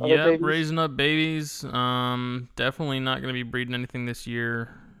those other babies? Yeah, raising up babies. Definitely not going to be breeding anything this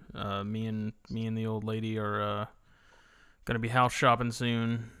year. Me and the old lady are going to be house shopping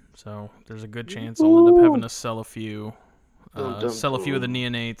soon, so there's a good chance I'll end up having to sell a few of the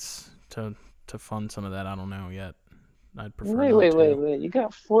neonates to fund some of that. I don't know yet. I'd prefer Wait. You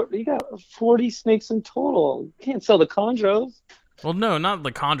got 40 snakes in total. You can't sell the chondros. Well, no, not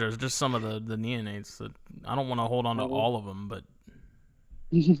the chondros, just some of the neonates. That I don't want to hold on to all of them, but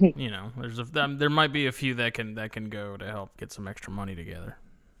there might be a few that can go to help get some extra money together.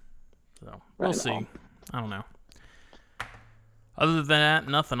 So we'll see. I don't know. Other than that,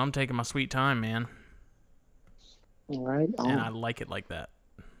 nothing. I'm taking my sweet time, man. All right. And I like it like that.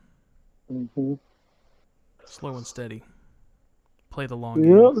 Mm-hmm. Slow and steady. Play the long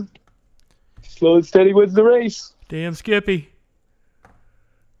game. Slow and steady wins the race. Damn Skippy.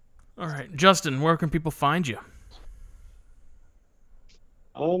 All right, Justin, where can people find you?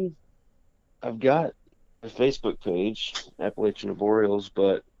 I've got a Facebook page, Appalachian Arboreals,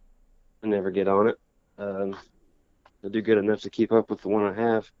 but I never get on it. I do good enough to keep up with the one I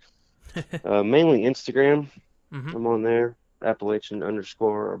have. Mainly Instagram. Mm-hmm. I'm on there,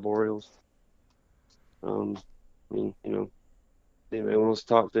 Appalachian_Arboreals. I mean, if anybody wants to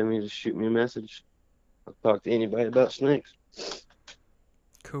talk to me, just shoot me a message. I'll talk to anybody about snakes.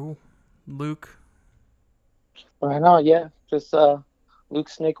 Cool. Luke? Right on, yeah. Just Luke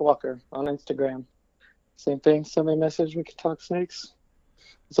Snake Walker on Instagram. Same thing. Send me a message. We can talk snakes.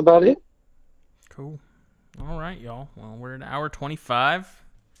 That's about it. Cool. All right, y'all. Well, we're at hour 25.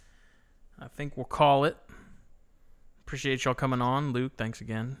 I think we'll call it. Appreciate y'all coming on. Luke, thanks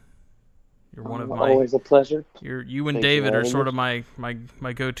again. You're one of my... Always a pleasure. You and Thanks David for are having sort us. of my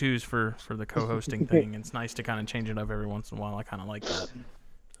go-tos for the co-hosting thing. It's nice to kind of change it up every once in a while. I kind of like that.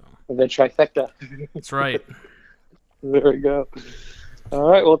 The trifecta. That's right. There we go. All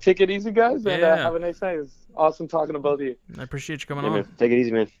right. Well, take it easy, guys, and Yeah. have a nice night. It's awesome talking to both of you. I appreciate you coming Yeah, on. man. Take it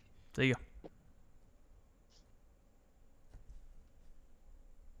easy, man. See ya.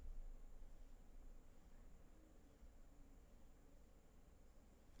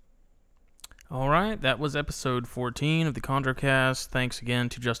 All right, that was episode 14 of the ChondroCast. Thanks again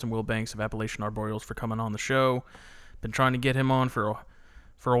to Justin Wilbanks of Appalachian Arboreals for coming on the show. Been trying to get him on for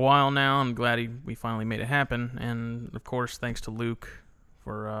a while now. I'm glad we finally made it happen. And, of course, thanks to Luke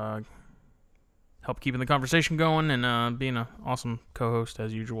for help keeping the conversation going and being an awesome co-host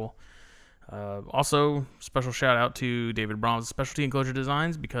as usual. Also, special shout out to David Brahms of Specialty Enclosure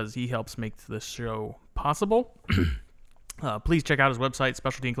Designs because he helps make this show possible. Please check out his website,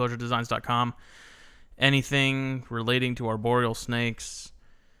 specialtyenclosuredesigns.com. Anything relating to arboreal snakes,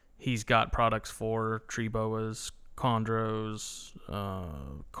 he's got products for tree boas, chondros,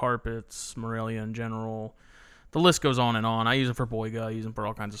 carpets, Morelia in general. The list goes on and on. I use them for boiga, I use them for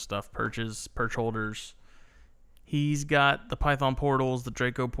all kinds of stuff, perches, perch holders. He's got the Python portals, the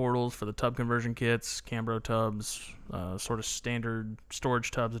Draco portals for the tub conversion kits, Cambro tubs, sort of standard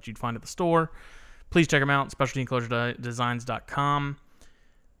storage tubs that you'd find at the store. Please check them out, specialtyenclosuredesigns.com.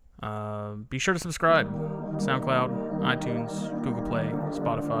 Be sure to subscribe. SoundCloud, iTunes, Google Play,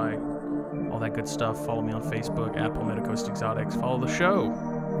 Spotify, all that good stuff. Follow me on Facebook, at Palmetto Coast Exotics. Follow the show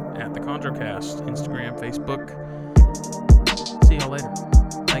at the ChondroCast, Instagram, Facebook. See y'all later.